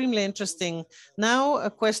much. Extremely interesting. Now a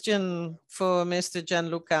question for Mr.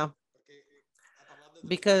 Gianluca,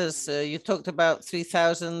 because you talked about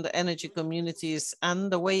 3,000 energy communities,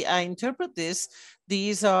 and the way I interpret this,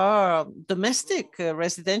 these are domestic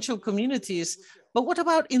residential communities, but what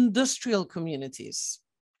about industrial communities?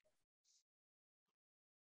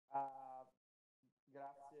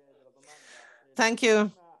 Thank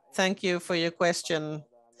you. Thank you for your question.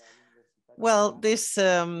 Well, this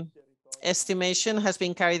estimation has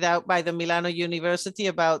been carried out by the Milano University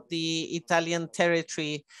about the Italian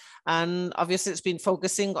territory. And obviously it's been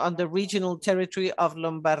focusing on the regional territory of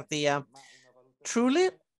Lombardia. Truly,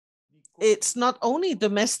 it's not only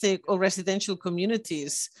domestic or residential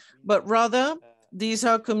communities, but rather these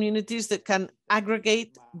are communities that can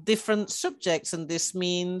aggregate different subjects. And this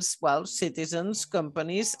means, well, citizens,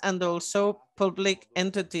 companies, and also public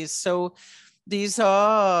entities. So these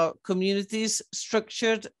are communities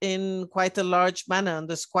structured in quite a large manner, and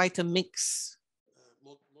there's quite a mix.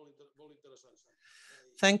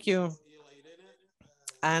 Thank you.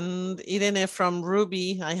 And Irene from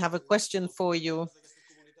Ruby, I have a question for you.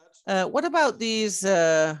 What about these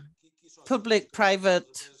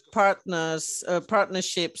public-private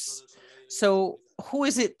partnerships? So who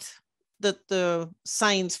is it that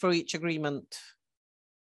signs for each agreement?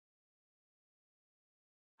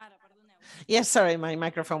 Yes, sorry, my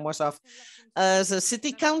microphone was off. As a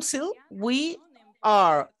city council, we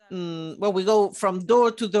are, well, we go from door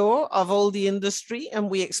to door of all the industry, and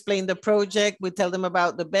we explain the project. We tell them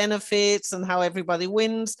about the benefits and how everybody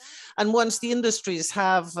wins. And once the industries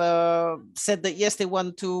have said that, yes, they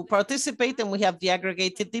want to participate, and we have the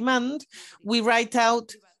aggregated demand, we write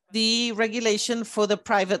out the regulation for the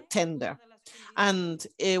private tender. And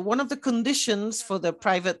one of the conditions for the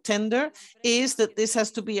private tender is that this has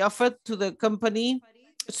to be offered to the companies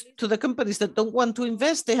that don't want to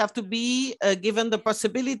invest. They have to be given the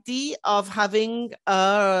possibility of having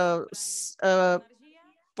a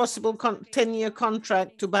possible 10-year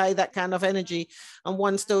contract to buy that kind of energy. And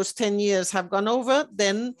once those 10 years have gone over,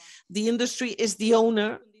 then the industry is the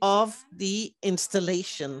owner of the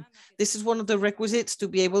installation. This is one of the requisites to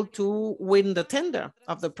be able to win the tender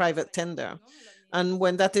of the private tender. And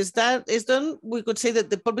when that is done, we could say that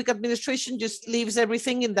the public administration just leaves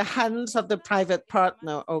everything in the hands of the private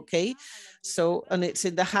partner, okay? So, and it's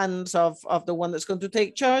in the hands of the one that's going to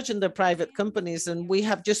take charge and the private companies. And we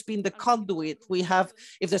have just been the conduit. We have,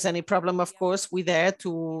 if there's any problem, of course, we're there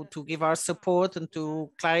to give our support and to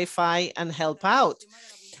clarify and help out.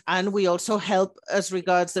 And we also help as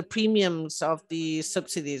regards the premiums of the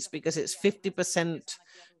subsidies, because it's 50%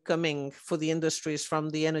 coming for the industries from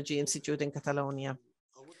the Energy Institute in Catalonia.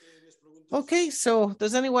 Okay, so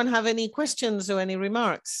does anyone have any questions or any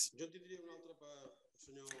remarks?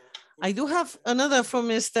 I do have another from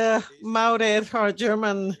Mr. Maurer, our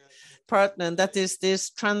German partner, and that is this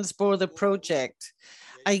Trans-Border project.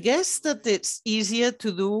 I guess that it's easier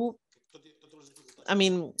to do. I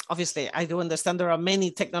mean, obviously, I do understand there are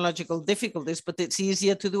many technological difficulties, but it's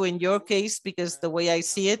easier to do in your case, because the way I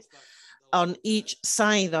see it, on each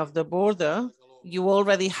side of the border, you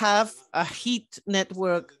already have a heat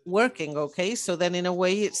network working, okay? So then in a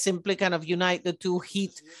way, it's simply kind of unite the two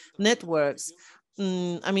heat networks.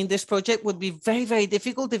 I mean, this project would be very, very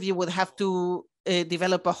difficult if you would have to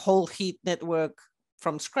develop a whole heat network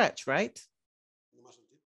from scratch, right?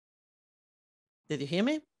 Did you hear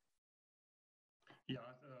me?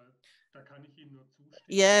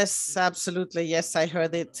 Yes, absolutely. Yes, I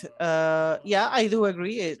heard it. Yeah, I do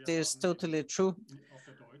agree. It is totally true.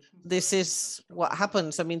 This is what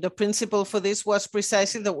happens. I mean, the principle for this was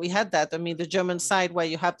precisely that we had that. I mean, the German side where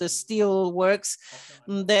you have the steel works,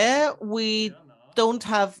 there we don't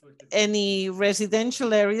have any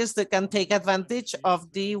residential areas that can take advantage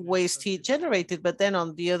of the waste heat generated. But then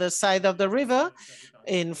on the other side of the river,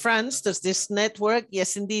 in France, there's this network,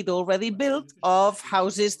 yes, indeed, already built of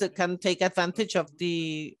houses that can take advantage of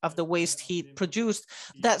the waste heat produced.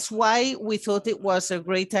 That's why we thought it was a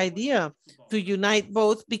great idea to unite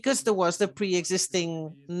both, because there was the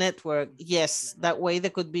pre-existing network. Yes, that way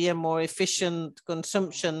there could be a more efficient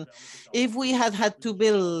consumption. If we had had to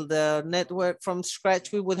build a network from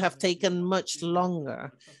scratch, we would have taken much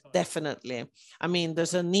longer, definitely. I mean,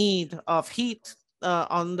 there's a need of heat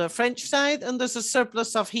on the French side, and there's a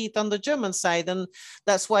surplus of heat on the German side. And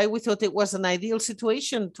that's why we thought it was an ideal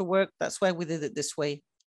situation to work. That's why we did it this way.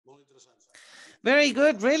 Very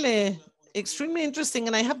good, really. Extremely interesting.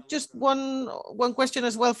 And I have just one question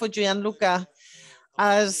as well for Gianluca.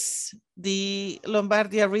 As the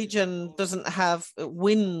Lombardia region doesn't have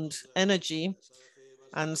wind energy,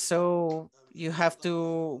 and so you have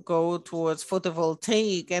to go towards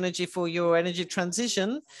photovoltaic energy for your energy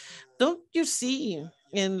transition. Don't you see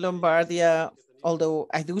in Lombardia, although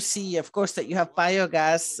I do see, of course, that you have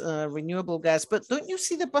biogas, renewable gas, but don't you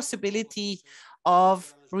see the possibility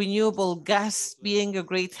of renewable gas being a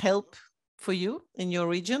great help for you in your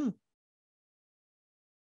region?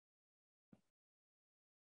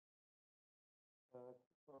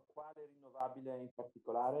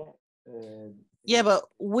 Yeah, but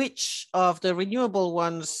which of the renewable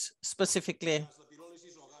ones specifically?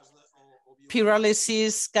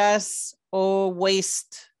 Pyrolysis gas or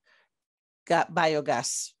waste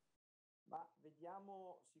biogas?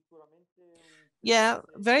 Yeah,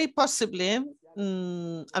 very possibly.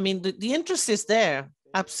 I mean, the interest is there,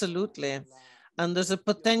 absolutely. And there's a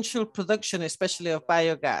potential production, especially of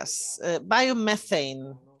biogas,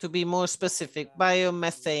 biomethane, to be more specific,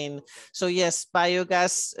 biomethane. So yes,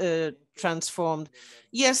 biogas transformed.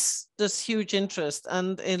 Yes, there's huge interest.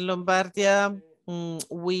 And in Lombardia,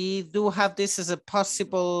 we do have this as a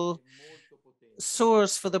possible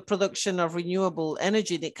source for the production of renewable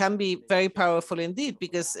energy. It can be very powerful indeed,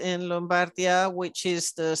 because in Lombardia, which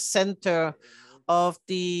is the center of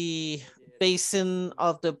the basin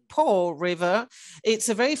of the Po River, it's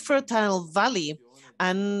a very fertile valley.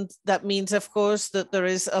 And that means, of course, that there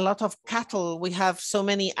is a lot of cattle. We have so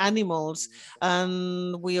many animals,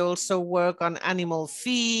 and we also work on animal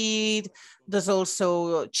feed. There's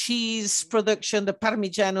also cheese production, the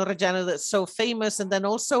Parmigiano Reggiano that's so famous. And then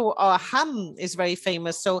also our ham is very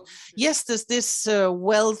famous. So yes, there's this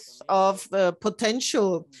wealth of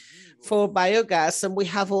potential for biogas, and we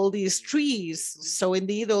have all these trees. So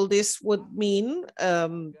indeed, all this would mean,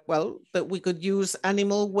 well, that we could use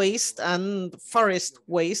animal waste and forest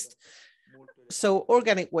waste. So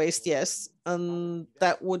organic waste, yes, and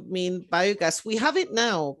that would mean biogas. We have it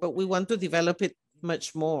now, but we want to develop it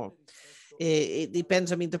much more. It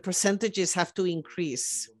depends. I mean, the percentages have to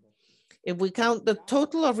increase. If we count the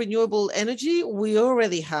total of renewable energy, we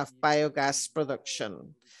already have biogas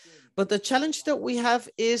production. But the challenge that we have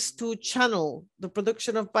is to channel the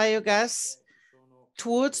production of biogas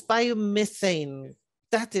towards biomethane.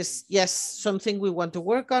 That is, yes, something we want to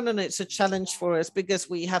work on, and it's a challenge for us because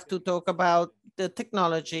we have to talk about the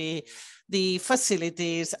technology, the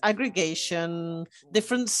facilities, aggregation,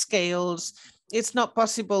 different scales. It's not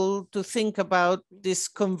possible to think about this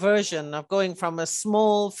conversion of going from a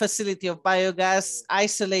small facility of biogas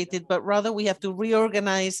isolated, but rather we have to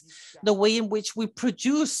reorganize the way in which we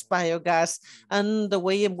produce biogas and the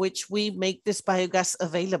way in which we make this biogas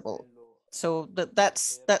available. So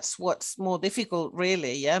that's what's more difficult,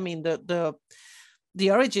 really. Yeah, I mean, the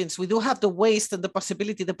origins, we do have the waste and the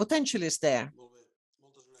possibility, the potential is there.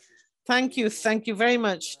 Thank you very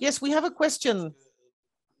much. Yes, we have a question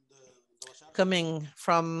coming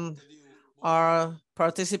from our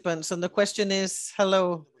participants. And the question is,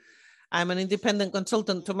 hello, I'm an independent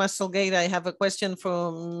consultant, Tomas Solgueira. I have a question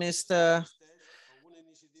for Mr.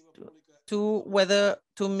 To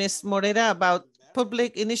Ms. Morera about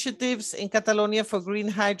public initiatives in Catalonia for green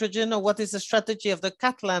hydrogen, or what is the strategy of the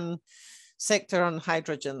Catalan sector on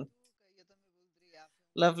hydrogen?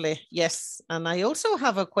 Lovely, yes. And I also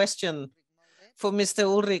have a question for Mr.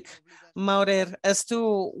 Ulrich Maurer as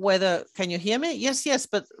to whether, can you hear me? Yes,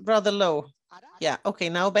 but rather low. Yeah, okay,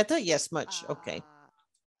 now better? Yes, much, okay.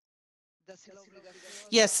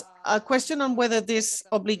 Yes, a question on whether this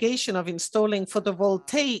obligation of installing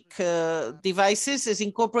photovoltaic devices is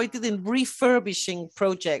incorporated in refurbishing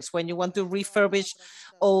projects when you want to refurbish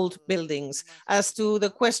old buildings. As to the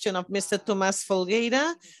question of Mr. Tomás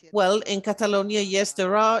Folgueira, well, in Catalonia, yes,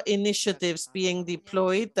 there are initiatives being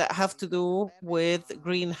deployed that have to do with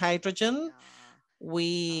green hydrogen.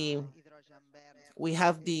 We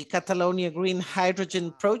have the Catalonia Green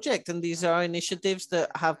Hydrogen Project, and these are initiatives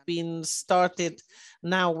that have been started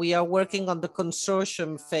now. We are working on the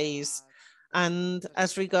consortium phase. And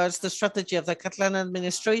as regards the strategy of the Catalan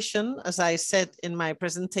administration, as I said in my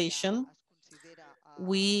presentation,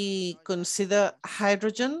 we consider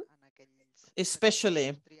hydrogen,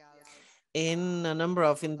 especially in a number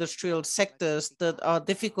of industrial sectors that are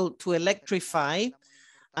difficult to electrify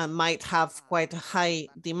and might have quite a high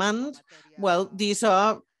demand. Well, these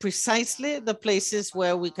are precisely the places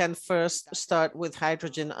where we can first start with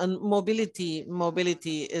hydrogen. And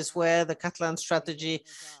mobility is where the Catalan strategy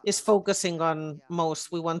is focusing on most.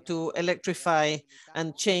 We want to electrify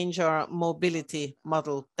and change our mobility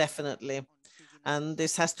model, definitely. And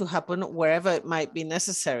this has to happen wherever it might be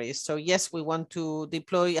necessary. So yes, we want to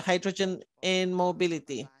deploy hydrogen in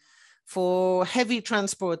mobility for heavy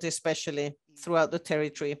transport, especially throughout the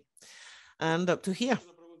territory and up to here.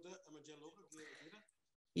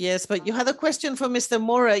 Yes, but you had a question for Mr.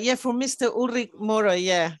 Mora. Yeah, for Mr. Ulrich Mora.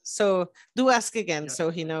 Yeah, so do ask again so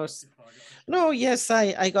he knows. No, yes,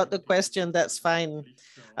 I got the question. That's fine.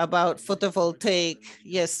 About photovoltaic.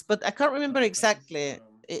 Yes, but I can't remember exactly.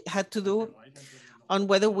 It had to do on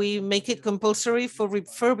whether we make it compulsory for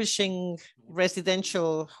refurbishing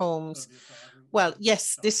residential homes. Well,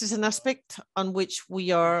 yes, this is an aspect on which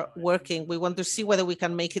we are working. We want to see whether we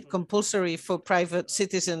can make it compulsory for private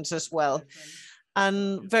citizens as well.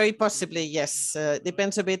 And very possibly, yes,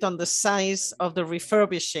 depends a bit on the size of the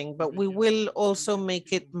refurbishing, but we will also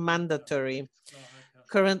make it mandatory.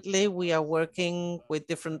 Currently, we are working with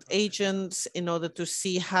different agents in order to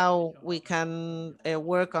see how we can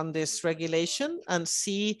work on this regulation and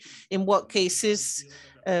see in what cases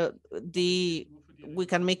we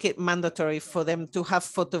can make it mandatory for them to have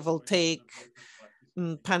photovoltaic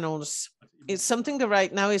panels. It's something that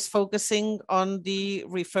right now is focusing on the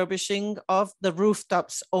refurbishing of the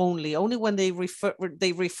rooftops only when they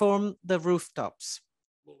reform the rooftops.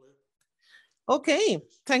 Okay,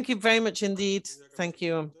 thank you very much indeed. Thank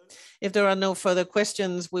you. If there are no further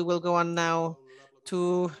questions, we will go on now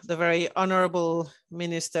to the very honorable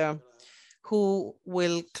minister who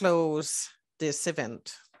will close this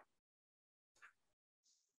event.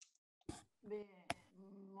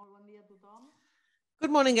 Good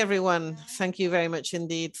morning, everyone. Thank you very much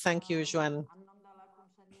indeed. Thank you, Joan.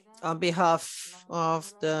 On behalf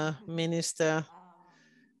of the Minister,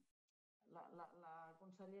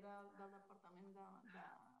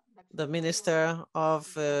 of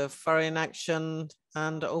Foreign Action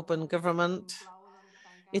and Open Government,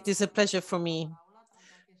 it is a pleasure for me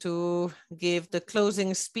to give the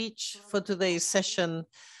closing speech for today's session.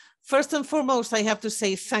 First and foremost, I have to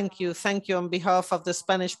say thank you. Thank you on behalf of the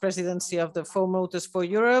Spanish presidency of the Four Motors for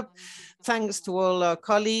Europe. Thanks to all our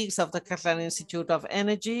colleagues of the Catalan Institute of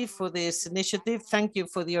Energy for this initiative. Thank you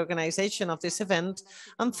for the organization of this event.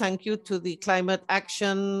 And thank you to the Climate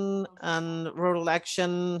Action and Rural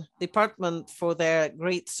Action Department for their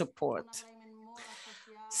great support.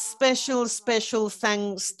 Special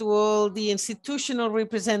thanks to all the institutional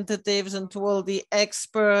representatives and to all the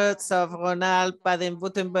experts of Rhône-Alpes,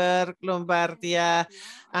 Baden-Württemberg, Lombardia,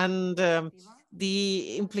 and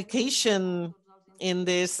the implication in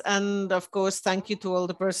this. And of course, thank you to all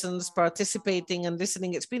the persons participating and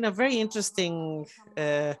listening. It's been a very interesting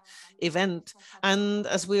event. And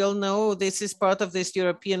as we all know, this is part of this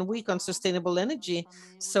European Week on Sustainable Energy.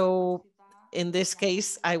 So in this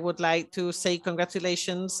case, I would like to say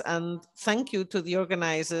congratulations and thank you to the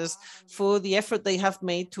organizers for the effort they have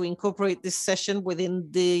made to incorporate this session within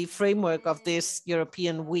the framework of this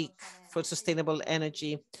European Week for Sustainable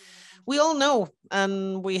Energy. We all know,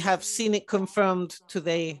 and we have seen it confirmed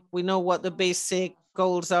today, we know what the basic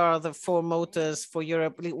goals are of the Four Motors for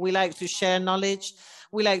Europe. We like to share knowledge.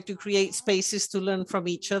 We like to create spaces to learn from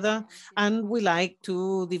each other, and we like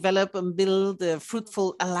to develop and build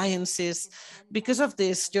fruitful alliances. Because of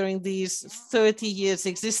this, during these 30 years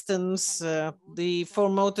existence, the Four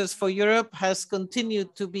Motors for Europe has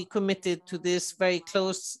continued to be committed to this very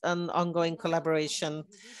close and ongoing collaboration.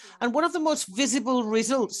 And one of the most visible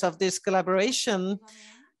results of this collaboration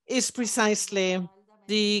is precisely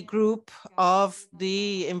the group of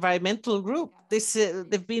the environmental group.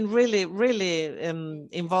 They've been really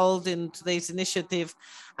involved in today's initiative.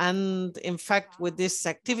 And in fact, with this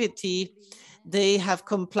activity, they have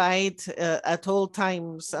complied at all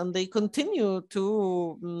times, and they continue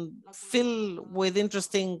to fill with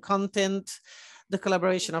interesting content the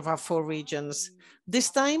collaboration of our 4 regions. This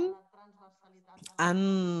time,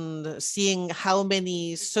 and seeing how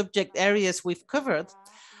many subject areas we've covered,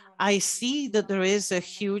 I see that there is a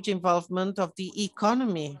huge involvement of the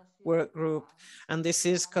economy work group. And this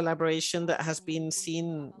is collaboration that has been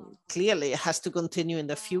seen clearly, it has to continue in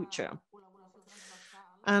the future.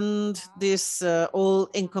 And this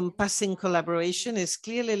all-encompassing collaboration is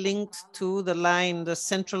clearly linked to the line, the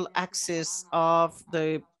central axis of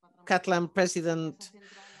the Catalan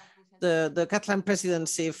the Catalan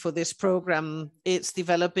presidency for this program. It's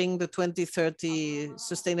developing the 2030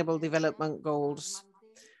 Sustainable Development Goals.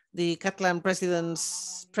 The Catalan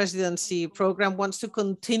presidency program wants to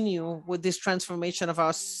continue with this transformation of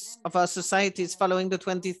our societies following the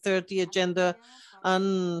 2030 agenda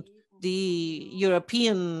and the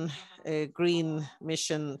European green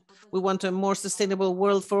mission. We want a more sustainable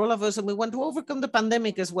world for all of us, and we want to overcome the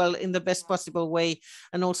pandemic as well in the best possible way,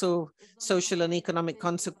 and also social and economic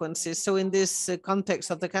consequences. So in this context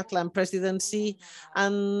of the Catalan presidency,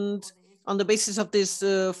 and on the basis of this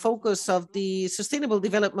focus of the Sustainable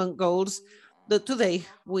Development Goals, that today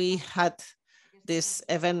we had this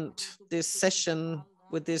event, this session,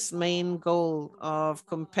 with this main goal of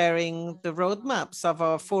comparing the roadmaps of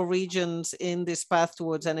our 4 regions in this path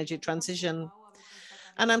towards energy transition.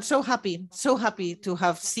 And I'm so happy to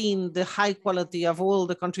have seen the high quality of all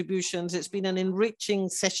the contributions. It's been an enriching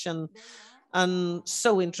session and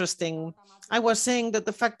so interesting. I was saying that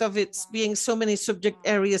the fact of it being so many subject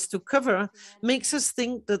areas to cover makes us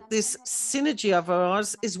think that this synergy of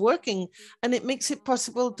ours is working, and it makes it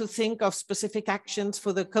possible to think of specific actions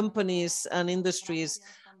for the companies and industries.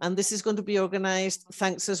 And this is going to be organized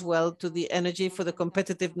thanks as well to the Energy for the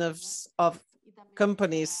Competitiveness of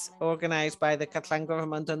Companies organized by the Catalan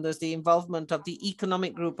government, and there's the involvement of the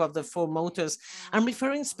economic group of the 4 motors. I'm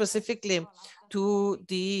referring specifically to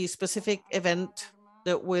the specific event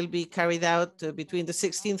that will be carried out between the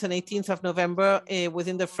 16th and 18th of November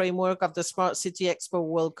within the framework of the Smart City Expo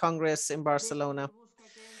World Congress in Barcelona.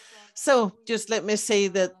 So just let me say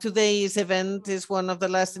that today's event is one of the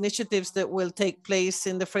last initiatives that will take place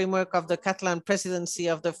in the framework of the Catalan presidency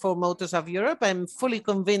of the 4 motors of Europe. I'm fully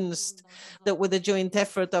convinced that with the joint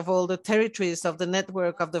effort of all the territories of the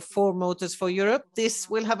network of the 4 motors for Europe, this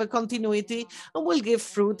will have a continuity and will give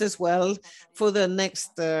fruit as well for the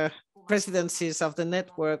next presidencies of the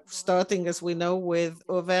network, starting, as we know, with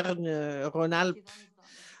Auvergne-Rhône-Alpes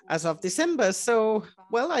as of December. So,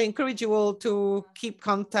 well, I encourage you all to keep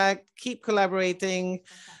contact, keep collaborating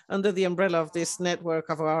under the umbrella of this network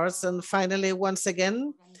of ours. And finally, once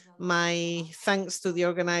again, my thanks to the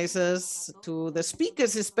organizers, to the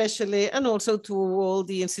speakers especially, and also to all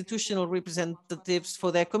the institutional representatives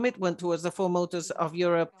for their commitment towards the 4 motors of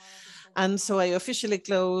Europe. And so I officially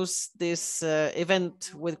close this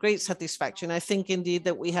event with great satisfaction. I think indeed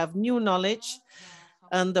that we have new knowledge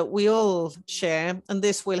and that we all share, and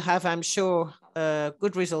this will have, I'm sure, a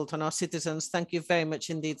good result on our citizens. Thank you very much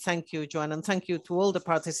indeed. Thank you, Joan, and thank you to all the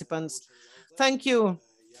participants. Thank you.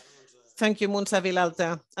 Thank you, Montse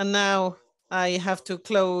Vilalta. And now I have to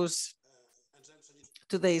close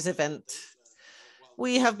today's event.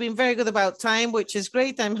 We have been very good about time, which is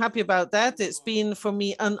great. I'm happy about that. It's been for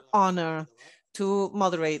me an honor to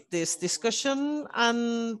moderate this discussion,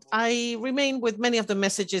 and I remain with many of the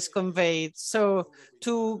messages conveyed. So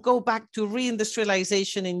to go back to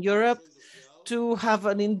reindustrialization in Europe, to have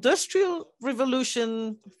an industrial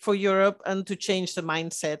revolution for Europe, and to change the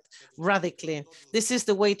mindset radically. This is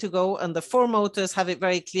the way to go, and the 4 motors have it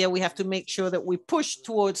very clear. We have to make sure that we push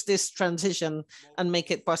towards this transition and make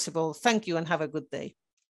it possible. Thank you and have a good day.